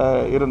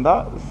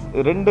இருந்தால்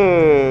 2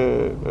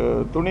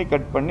 துணி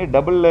கட் பண்ணி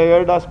டபுள்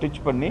லேயர்டாக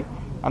ஸ்டிச் பண்ணி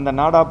அந்த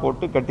நாடா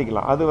போட்டு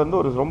கட்டிக்கலாம். அது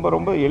ஒரு ரொம்ப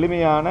ரொம்ப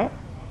எளிமையான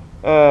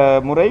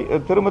முறை.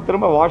 திரும்ப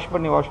திரும்ப வாஷ்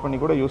பண்ணி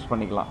கூட யூஸ்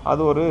பண்ணிக்கலாம்.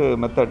 அது ஒரு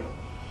மெத்தட்.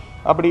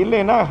 அப்படி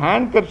இல்லைன்னா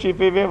ஹேண்ட்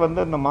கர்ச்சீஃபைவே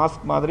அந்த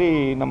மாஸ்க் மாதிரி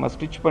நம்ம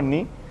ஸ்டிச்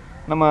பண்ணி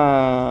நம்ம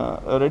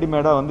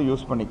ரெடிமேடாக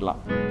யூஸ் பண்ணிக்கலாம்.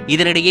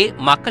 இதனிடையே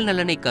மக்கள்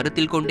நலனை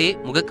கருத்தில் கொண்டே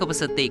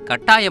முகக்கவசத்தை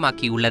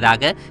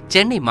கட்டாயமாக்கியுள்ளதாக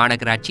சென்னை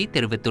மாநகராட்சி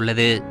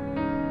தெரிவித்துள்ளது.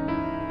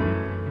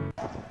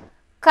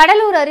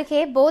 கடலூர்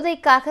அருகே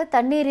போதைக்காக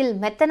தண்ணீரில்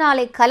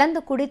மெத்தனாலை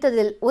கலந்து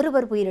குடித்ததில்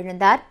ஒருவர்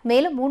உயிரிழந்தார்.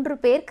 மேலும் 3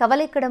 பேர்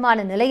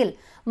கவலைக்கிடமான நிலையில்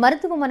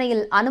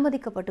மருத்துவமனையில்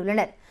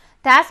அனுமதிக்கப்பட்டுள்ளனர்.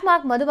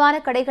 டாஸ்மாக் மதுபான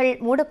கடைகள்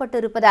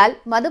மூடப்பட்டிருப்பதால்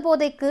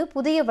மதுபோதைக்கு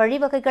புதிய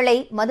வழிவகைகளை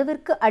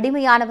மதுவிற்கு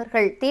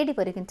அடிமையானவர்கள் தேடி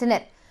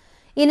வருகின்றனர்.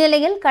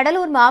 இந்நிலையில்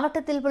கடலூர்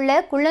மாவட்டத்தில் உள்ள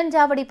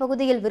குள்ளஞ்சாவடி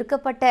பகுதியில்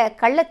விற்கப்பட்ட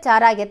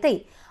கள்ளச்சாராயத்தை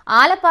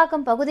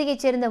ஆலப்பாக்கம்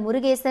பகுதியைச் சேர்ந்த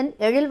முருகேசன்,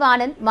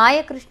 எழில்வாணன்,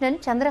 மாயகிருஷ்ணன்,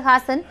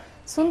 சந்திரஹாசன்,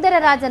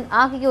 சுந்தரராஜன்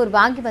ஆகியோர்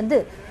வாங்கி வந்து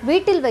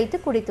வீட்டில் வைத்து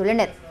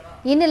குடித்துள்ளனர்.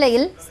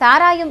 இந்நிலையில்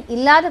சாராயம்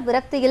இல்லாத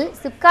விரக்தியில்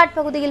சிப்காட்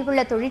பகுதியில்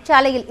உள்ள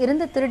தொழிற்சாலையில்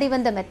இருந்து திருடி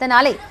வந்த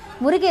மெத்தனாலை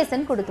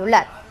முருகேசன்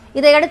கொடுத்துள்ளார்.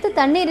 இதையடுத்து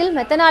தண்ணீரில்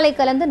மெத்தனாலை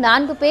கலந்து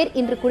 4 பேர்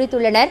இன்று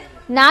குடித்துள்ளனர்.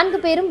 4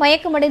 பேரும்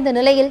மயக்கமடைந்த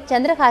நிலையில்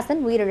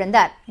சந்திரஹாசன்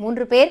உயிரிழந்தார்.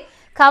 3 பேர்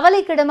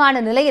கவலைக்கிடமான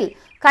நிலையில்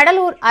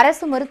கடலூர்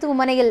அரசு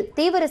மருத்துவமனையில்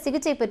தீவிர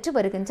சிகிச்சை பெற்று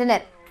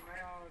வருகின்றனர்.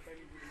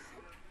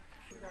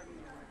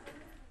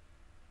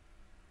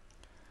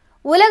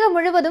 உலகம்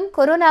முழுவதும்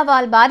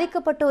கொரோனாவால்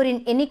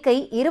பாதிக்கப்பட்டோரின் எண்ணிக்கை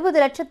 20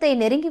 லட்சத்தை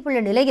நெருங்கியுள்ள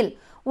நிலையில்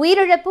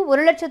உயிரிழப்பு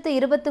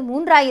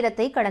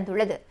 1,23,000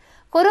 கடந்துள்ளது.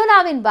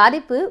 கொரோனாவின்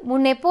பாதிப்பு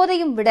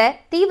முன்னெப்போதையும் விட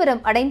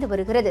தீவிரம் அடைந்து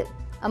வருகிறது.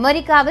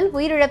 அமெரிக்காவில்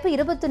உயிரிழப்பு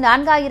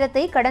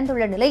 24,000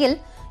 கடந்துள்ள நிலையில்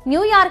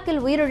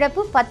நியூயார்க்கில்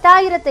உயிரிழப்பு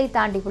 10,000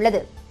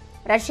 தாண்டியுள்ளது.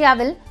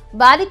 ரஷ்யாவில்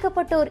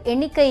பாதிக்கப்பட்டோர்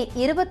எண்ணிக்கை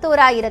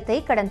 21,000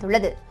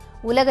 கடந்துள்ளது.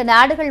 உலக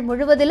நாடுகள்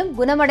முழுவதிலும்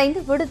குணமடைந்து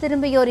வீடு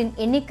திரும்பியோரின்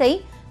எண்ணிக்கை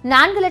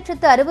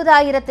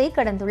 4,60,000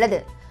 கடந்துள்ளது.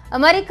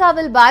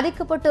 அமெரிக்காவில்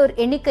பாதிக்கப்பட்டோர்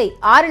எண்ணிக்கை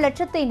 6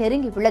 லட்சத்தை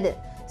நெருங்கியுள்ளது.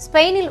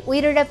 ஸ்பெயினில்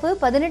உயிரிழப்பு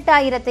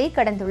 18,000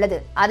 கடந்துள்ளது.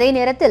 அதே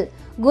நேரத்தில்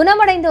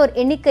குணமடைந்தோர்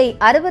எண்ணிக்கை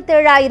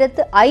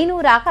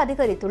 67,500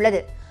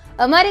 அதிகரித்துள்ளது.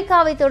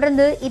 அமெரிக்காவை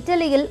தொடர்ந்து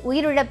இத்தாலியில்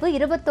உயிரிழப்பு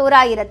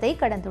 21,000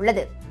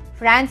 கடந்துள்ளது.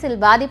 பிரான்சில்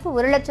பாதிப்பு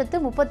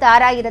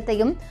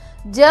 1,36,000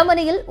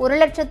 ஜெர்மனியில்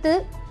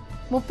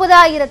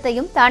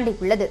 1,30,000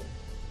 தாண்டியுள்ளது.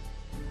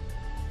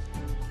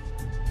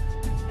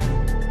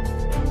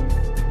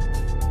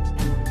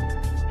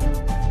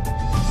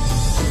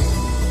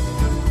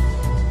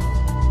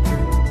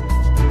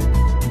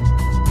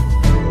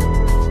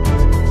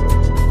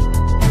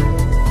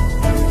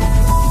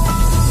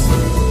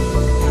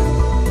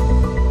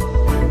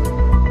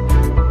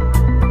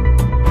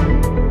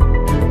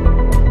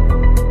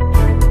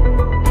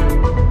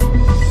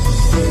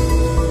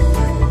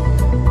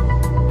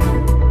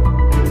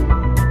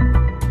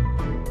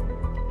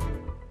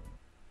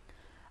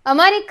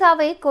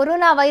 அமெரிக்காவை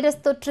கொரோனா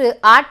வைரஸ் தொற்று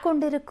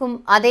ஆட்கொண்டிருக்கும்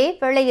அதே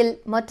வேளையில்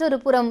மற்றொரு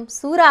புறம்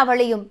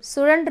சூறாவளியும்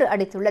சுழன்று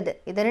அடித்துள்ளது.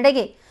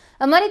 இதனிடையே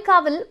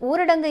அமெரிக்காவில்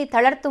ஊரடங்கை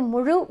தளர்த்தும்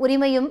முழு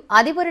உரிமையும்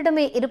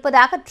அதிபரிடமே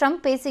இருப்பதாக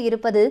ட்ரம்ப்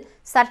பேசியிருப்பது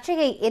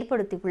சர்ச்சையை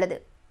ஏற்படுத்தியுள்ளது.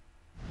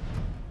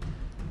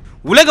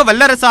 உலக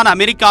வல்லரசான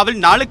அமெரிக்காவில்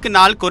நாளுக்கு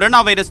நாள்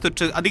கொரோனா வைரஸ்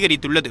தொற்று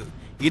அதிகரித்துள்ளது.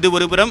 இது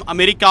ஒருபுறம்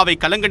அமெரிக்காவை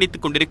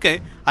கலங்கடித்துக் கொண்டிருக்க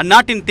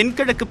அந்நாட்டின்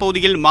தென்கிழக்கு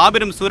பகுதியில்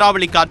மாபெரும்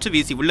சூறாவளி காற்று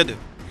வீசியுள்ளது.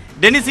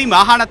 டெனிசி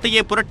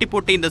மாகாணத்தையே புரட்டி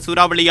போட்ட இந்த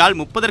சூறாவளியால்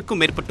 30க்கும்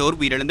மேற்பட்டோர்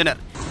உயிரிழந்தனர்.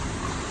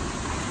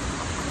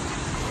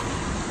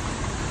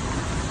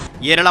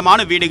 ஏராளமான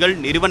வீடுகள்,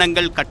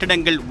 நிறுவனங்கள்,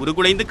 கட்டடங்கள்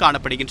உருகுலைந்து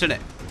காணப்படுகின்றன.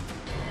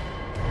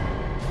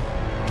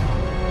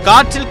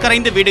 காற்றில்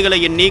கரைந்த வீடுகளை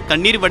எண்ணி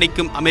கண்ணீர்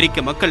வடிக்கும்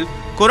அமெரிக்க மக்கள்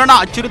கொரோனா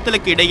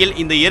அச்சுறுத்தலுக்கு இடையில்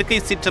இந்த இயற்கை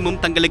சீற்றமும்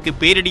தங்களுக்கு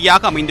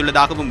பேரிடியாக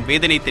அமைந்துள்ளதாகவும்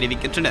வேதனை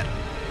தெரிவிக்கின்றனர்.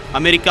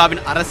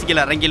 அமெரிக்காவின்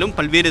அரசியல் அரங்கிலும்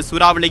பல்வேறு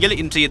சூறாவளிகள்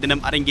இன்றைய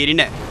தினம்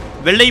அரங்கேறின.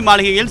 வெள்ளை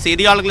மாளிகையில்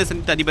செய்தியாளர்களை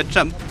சந்தித்த அதிபர்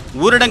ட்ரம்ப்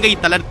ஊரடங்கை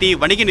தளர்த்தி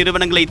வணிக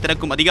நிறுவனங்களை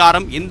திறக்கும்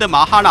அதிகாரம் எந்த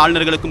மாகாண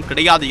ஆளுநர்களுக்கும்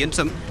கிடையாது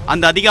என்றும்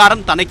அந்த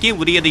அதிகாரம் தனக்கே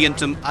உரியது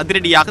என்றும்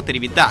அதிரடியாக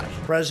தெரிவித்தார்.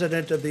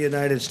 President of the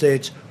United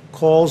States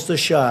calls the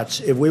shots.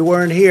 If we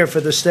weren't here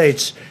for the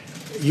states,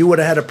 you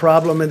would have had a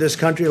problem in this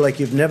country like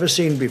you've never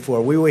seen before.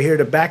 We were here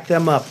to back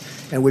them up,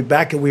 and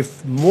we've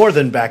more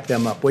than backed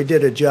them up. We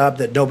did a job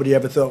that nobody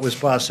ever thought was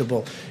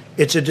possible.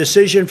 It's a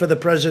decision for the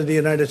President of the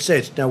United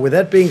States. Now, with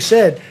that being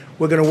said,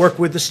 we're going to work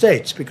with the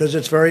states because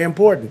it's very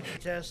important.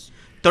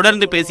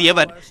 தொடர்ந்து பேசிய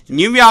அவர்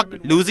New York,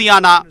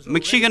 Louisiana,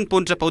 Michigan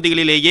போன்ற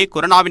பகுதிகளிலேயே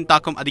கொரோனாவின்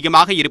தாக்கம்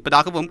அதிகமாக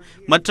இருப்பதாகவும்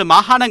மற்ற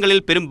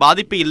மாகாணங்களில் பெரும்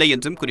பாதிப்பு இல்லை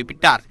என்றும்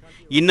குறிப்பிட்டார்.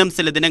 இன்னும்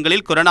சில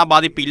தினங்களில் கொரோனா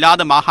பாதிப்பு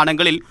இல்லாத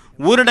மாகாணங்களில்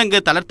ஊரடங்கு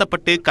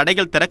தளர்த்தப்பட்டு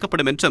கடைகள்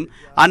திறக்கப்படும் என்றும்,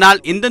 ஆனால்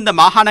எந்தெந்த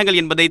மாகாணங்கள்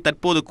என்பதை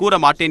தற்போது கூற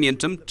மாட்டேன்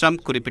என்றும்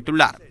ட்ரம்ப்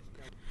குறிப்பிட்டுள்ளார்.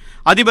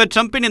 அதிபர்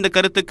ட்ரம்பின் இந்த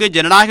கருத்துக்கு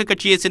ஜனநாயக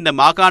கட்சியைச் சேர்ந்த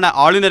மாகாண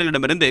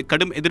ஆளுநர்களிடமிருந்து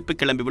கடும் எதிர்ப்பு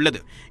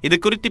கிளம்பியுள்ளது. இது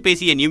குறித்து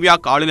பேசிய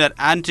நியூயார்க் ஆளுநர்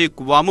ஆண்ட்ரூ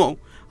குவாமோ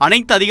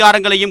அனைத்து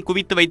அதிகாரங்களையும்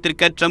குவித்து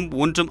வைத்திருக்க ட்ரம்ப்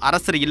ஒன்றும்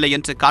அரசர் இல்லை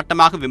என்று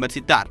காட்டமாக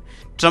விமர்சித்தார்.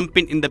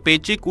 ட்ரம்பின் இந்த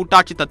பேச்சு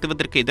கூட்டாட்சி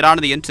தத்துவத்திற்கு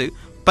எதிரானது என்று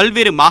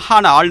பல்வேறு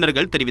மாகாண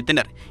ஆளுநர்கள்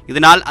தெரிவித்தனர்.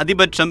 இதனால்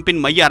அதிபர் ட்ரம்பின்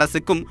மைய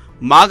அரசுக்கும்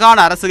மாகாண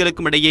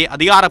அரசுகளுக்கும் இடையே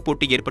அதிகார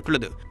போட்டி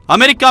ஏற்பட்டுள்ளது.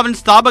 அமெரிக்காவின்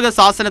ஸ்தாபக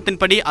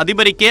சாசனத்தின்படி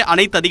அதிபருக்கே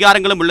அனைத்து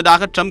அதிகாரங்களும்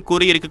உள்ளதாக ட்ரம்ப்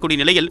கூறியிருக்கக்கூடிய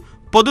நிலையில்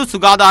பொது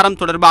சுகாதாரம்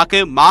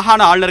தொடர்பாக மாகாண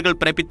ஆளுநர்கள்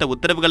பிறப்பித்த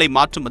உத்தரவுகளை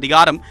மாற்றும்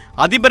அதிகாரம்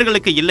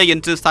அதிபர்களுக்கு இல்லை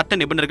என்று சட்ட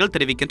நிபுணர்கள்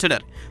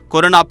தெரிவிக்கின்றனர்.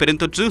 கொரோனா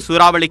பெருந்தொற்று,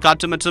 சூறாவளி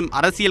காற்று மற்றும்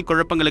அரசியல்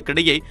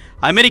குழப்பங்களுக்கிடையே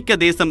அமெரிக்க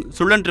தேசம்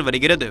சுழன்று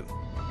வருகிறது.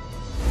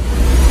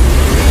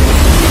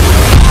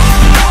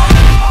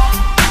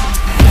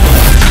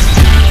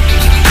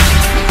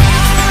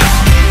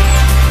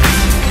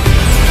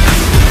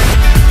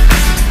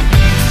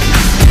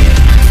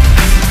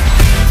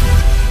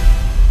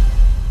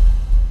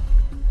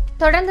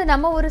 தொடர்ந்து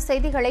நம்ம ஒரு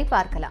செய்திகளை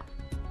பார்க்கலாம்.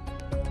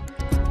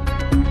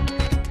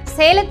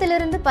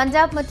 சேலத்திலிருந்து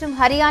பஞ்சாப் மற்றும்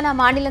ஹரியானா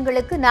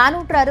மாநிலங்களுக்கு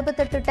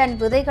 468 டன்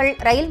விதைகள்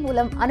ரயில்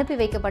மூலம் அனுப்பி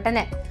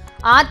வைக்கப்பட்டன.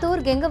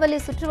 ஆத்தூர், கெங்கவல்லி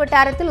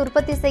சுற்றுவட்டாரத்தில்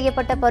உற்பத்தி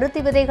செய்யப்பட்ட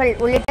பருத்தி விதைகள்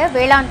உள்ளிட்ட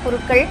வேளாண்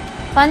பொருட்கள்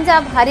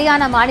பஞ்சாப்,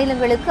 ஹரியானா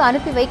மாநிலங்களுக்கு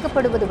அனுப்பி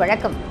வைக்கப்படுவது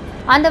வழக்கம்.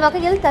 அந்த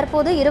வகையில்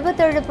தற்போது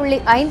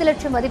 27.5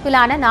 லட்சம்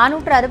மதிப்பிலான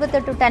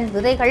 468 டன்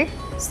விதைகள்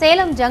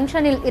சேலம்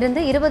ஜங்ஷனில்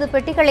இருந்து 20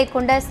 பெட்டிகளை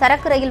கொண்ட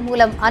சரக்கு ரயில்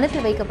மூலம்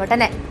அனுப்பி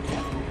வைக்கப்பட்டன.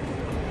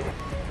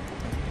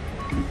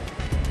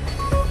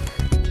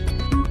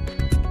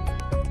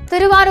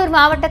 திருவாரூர்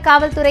மாவட்ட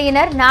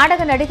காவல்துறையினர்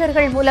நாடக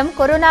நடிகர்கள் மூலம்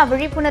கொரோனா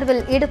விழிப்புணர்வில்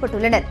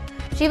ஈடுபட்டுள்ளனர்.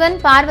 சிவன்,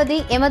 பார்வதி,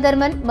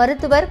 யமதர்மன்,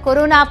 மருத்துவர்,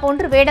 கொரோனா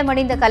போன்று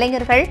வேடமணிந்த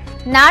கலைஞர்கள்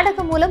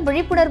நாடகம் மூலம்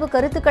விழிப்புணர்வு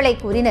கருத்துக்களை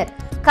கூறினர்.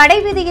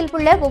 கடைவீதியில்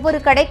உள்ள ஒவ்வொரு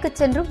கடைக்கு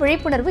சென்றும்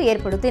விழிப்புணர்வு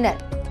ஏற்படுத்தினர்.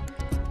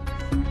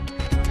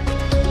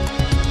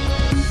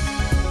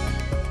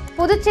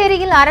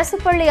 புதுச்சேரியில் அரசு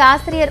பள்ளி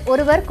ஆசிரியர்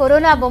ஒருவர்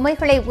கொரோனா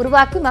பொம்மைகளை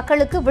உருவாக்கி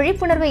மக்களுக்கு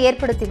விழிப்புணர்வை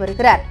ஏற்படுத்தி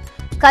வருகிறார்.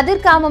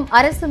 கதிர்காமம்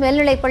அரசு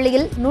மேல்நிலைப்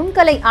பள்ளியில்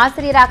நுண்கலை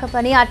ஆசிரியராக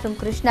பணியாற்றும்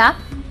கிருஷ்ணா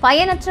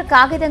பயனற்ற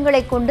காகிதங்களை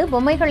கொண்டு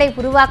பொம்மைகளை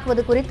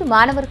உருவாக்குவது குறித்து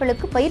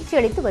மாணவர்களுக்கு பயிற்சி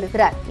அளித்து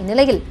வருகிறார்.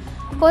 இந்நிலையில்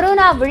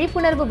கொரோனா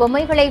விழிப்புணர்வு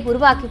பொம்மைகளை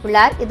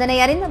உருவாக்கியுள்ளார். இதனை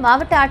அறிந்த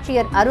மாவட்ட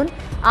ஆட்சியர் அருண்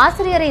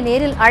ஆசிரியரை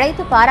நேரில்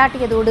அழைத்து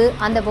பாராட்டியதோடு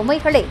அந்த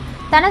பொம்மைகளை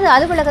தனது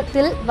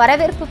அலுவலகத்தில்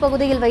வரவேற்பு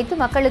பகுதியில் வைத்து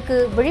மக்களுக்கு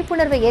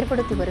விழிப்புணர்வை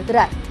ஏற்படுத்தி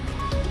வருகிறார்.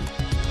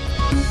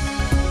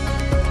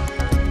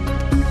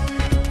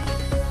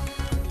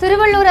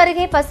 திருவள்ளூர்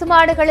அருகே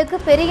பசுமாடுகளுக்கு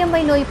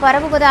பெரியம்மை நோய்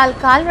பரவுவதால்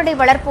கால்நடை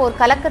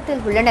வளர்ப்போர்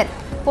கலக்கத்தில் உள்ளனர்.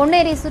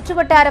 பொன்னேரி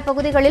சுற்றுவட்டார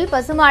பகுதிகளில்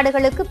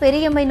பசுமாடுகளுக்கு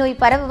பெரியம்மை நோய்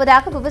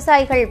பரவுவதாக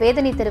விவசாயிகள்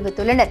வேதனை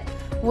தெரிவித்துள்ளனர்.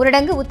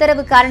 ஊரடங்கு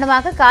உத்தரவு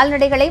காரணமாக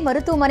கால்நடைகளை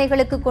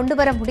மருத்துவமனைகளுக்கு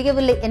கொண்டுவர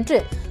முடியவில்லை என்று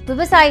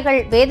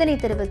விவசாயிகள் வேதனை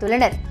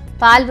தெரிவித்துள்ளனர்.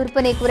 பால்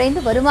விற்பனை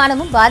குறைந்து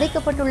வருமானமும்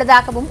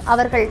பாதிக்கப்பட்டுள்ளதாகவும்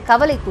அவர்கள்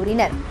கவலை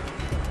கூறினர்.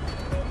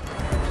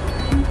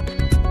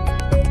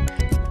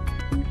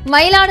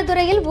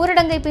 மயிலாடுதுறையில்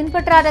ஊரடங்கை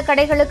பின்பற்றாத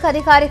கடைகளுக்கு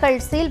அதிகாரிகள்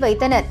சீல்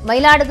வைத்தனர்.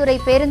 மயிலாடுதுறை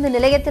பேருந்து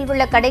நிலையத்தில்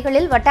உள்ள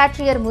கடைகளில்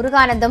வட்டாட்சியர்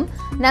முருகானந்தம்,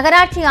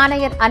 நகராட்சி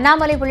ஆணையர்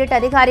அண்ணாமலை உள்ளிட்ட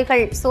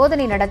அதிகாரிகள்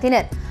சோதனை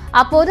நடத்தினர்.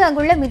 அப்போது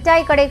அங்குள்ள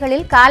மிட்டாய்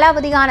கடைகளில்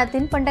காலாவதியான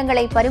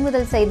தின்பண்டங்களை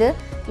பறிமுதல் செய்து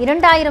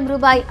 2000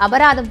 ரூபாய்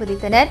அபராதம்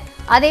விதித்தனர்.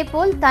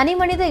 அதேபோல்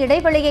தனிமனித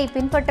இடைவெளியை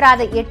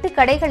பின்பற்றாத 8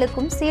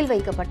 கடைகளுக்கும் சீல்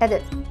வைக்கப்பட்டது.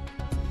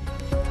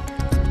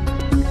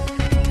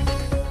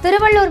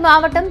 திருவள்ளூர்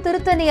மாவட்டம்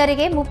திருத்தணி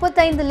அருகே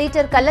 35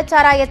 லிட்டர்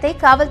கள்ளச்சாராயத்தை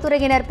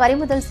காவல்துறையினர்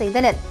பறிமுதல்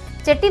செய்தனர்.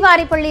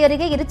 செட்டிவாரிப்பள்ளி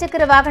அருகே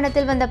இருசக்கர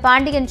வாகனத்தில் வந்த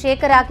பாண்டியன்,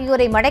 சேகர்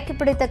ஆகியோரை மடக்கி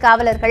பிடித்த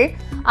காவலர்கள்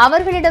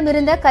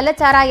அவர்களிடமிருந்த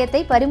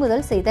கள்ளச்சாராயத்தை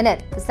பறிமுதல் செய்தனர்.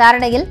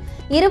 விசாரணையில்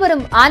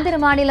இருவரும் ஆந்திர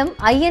மாநிலம்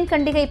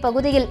ஐயன்கண்டிகை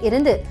பகுதியில்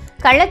இருந்து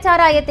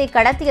கள்ளச்சாராயத்தை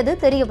கடத்தியது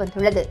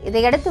தெரியவந்துள்ளது.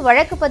 இதையடுத்து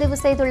வழக்கு பதிவு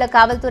செய்துள்ள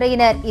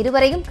காவல்துறையினர்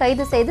இருவரையும்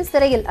கைது செய்து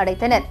சிறையில்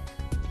அடைத்தனர்.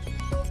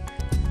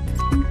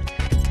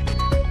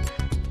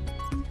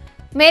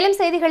 மேலும்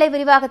செய்திகளை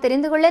விரிவாக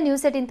தெரிந்து கொள்ள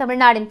நியூஸ் 18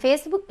 தமிழ்நாடின்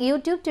Facebook,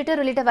 YouTube, Twitter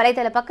உள்ளிட்ட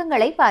வலைதள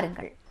பக்கங்களை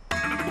பாருங்கள்.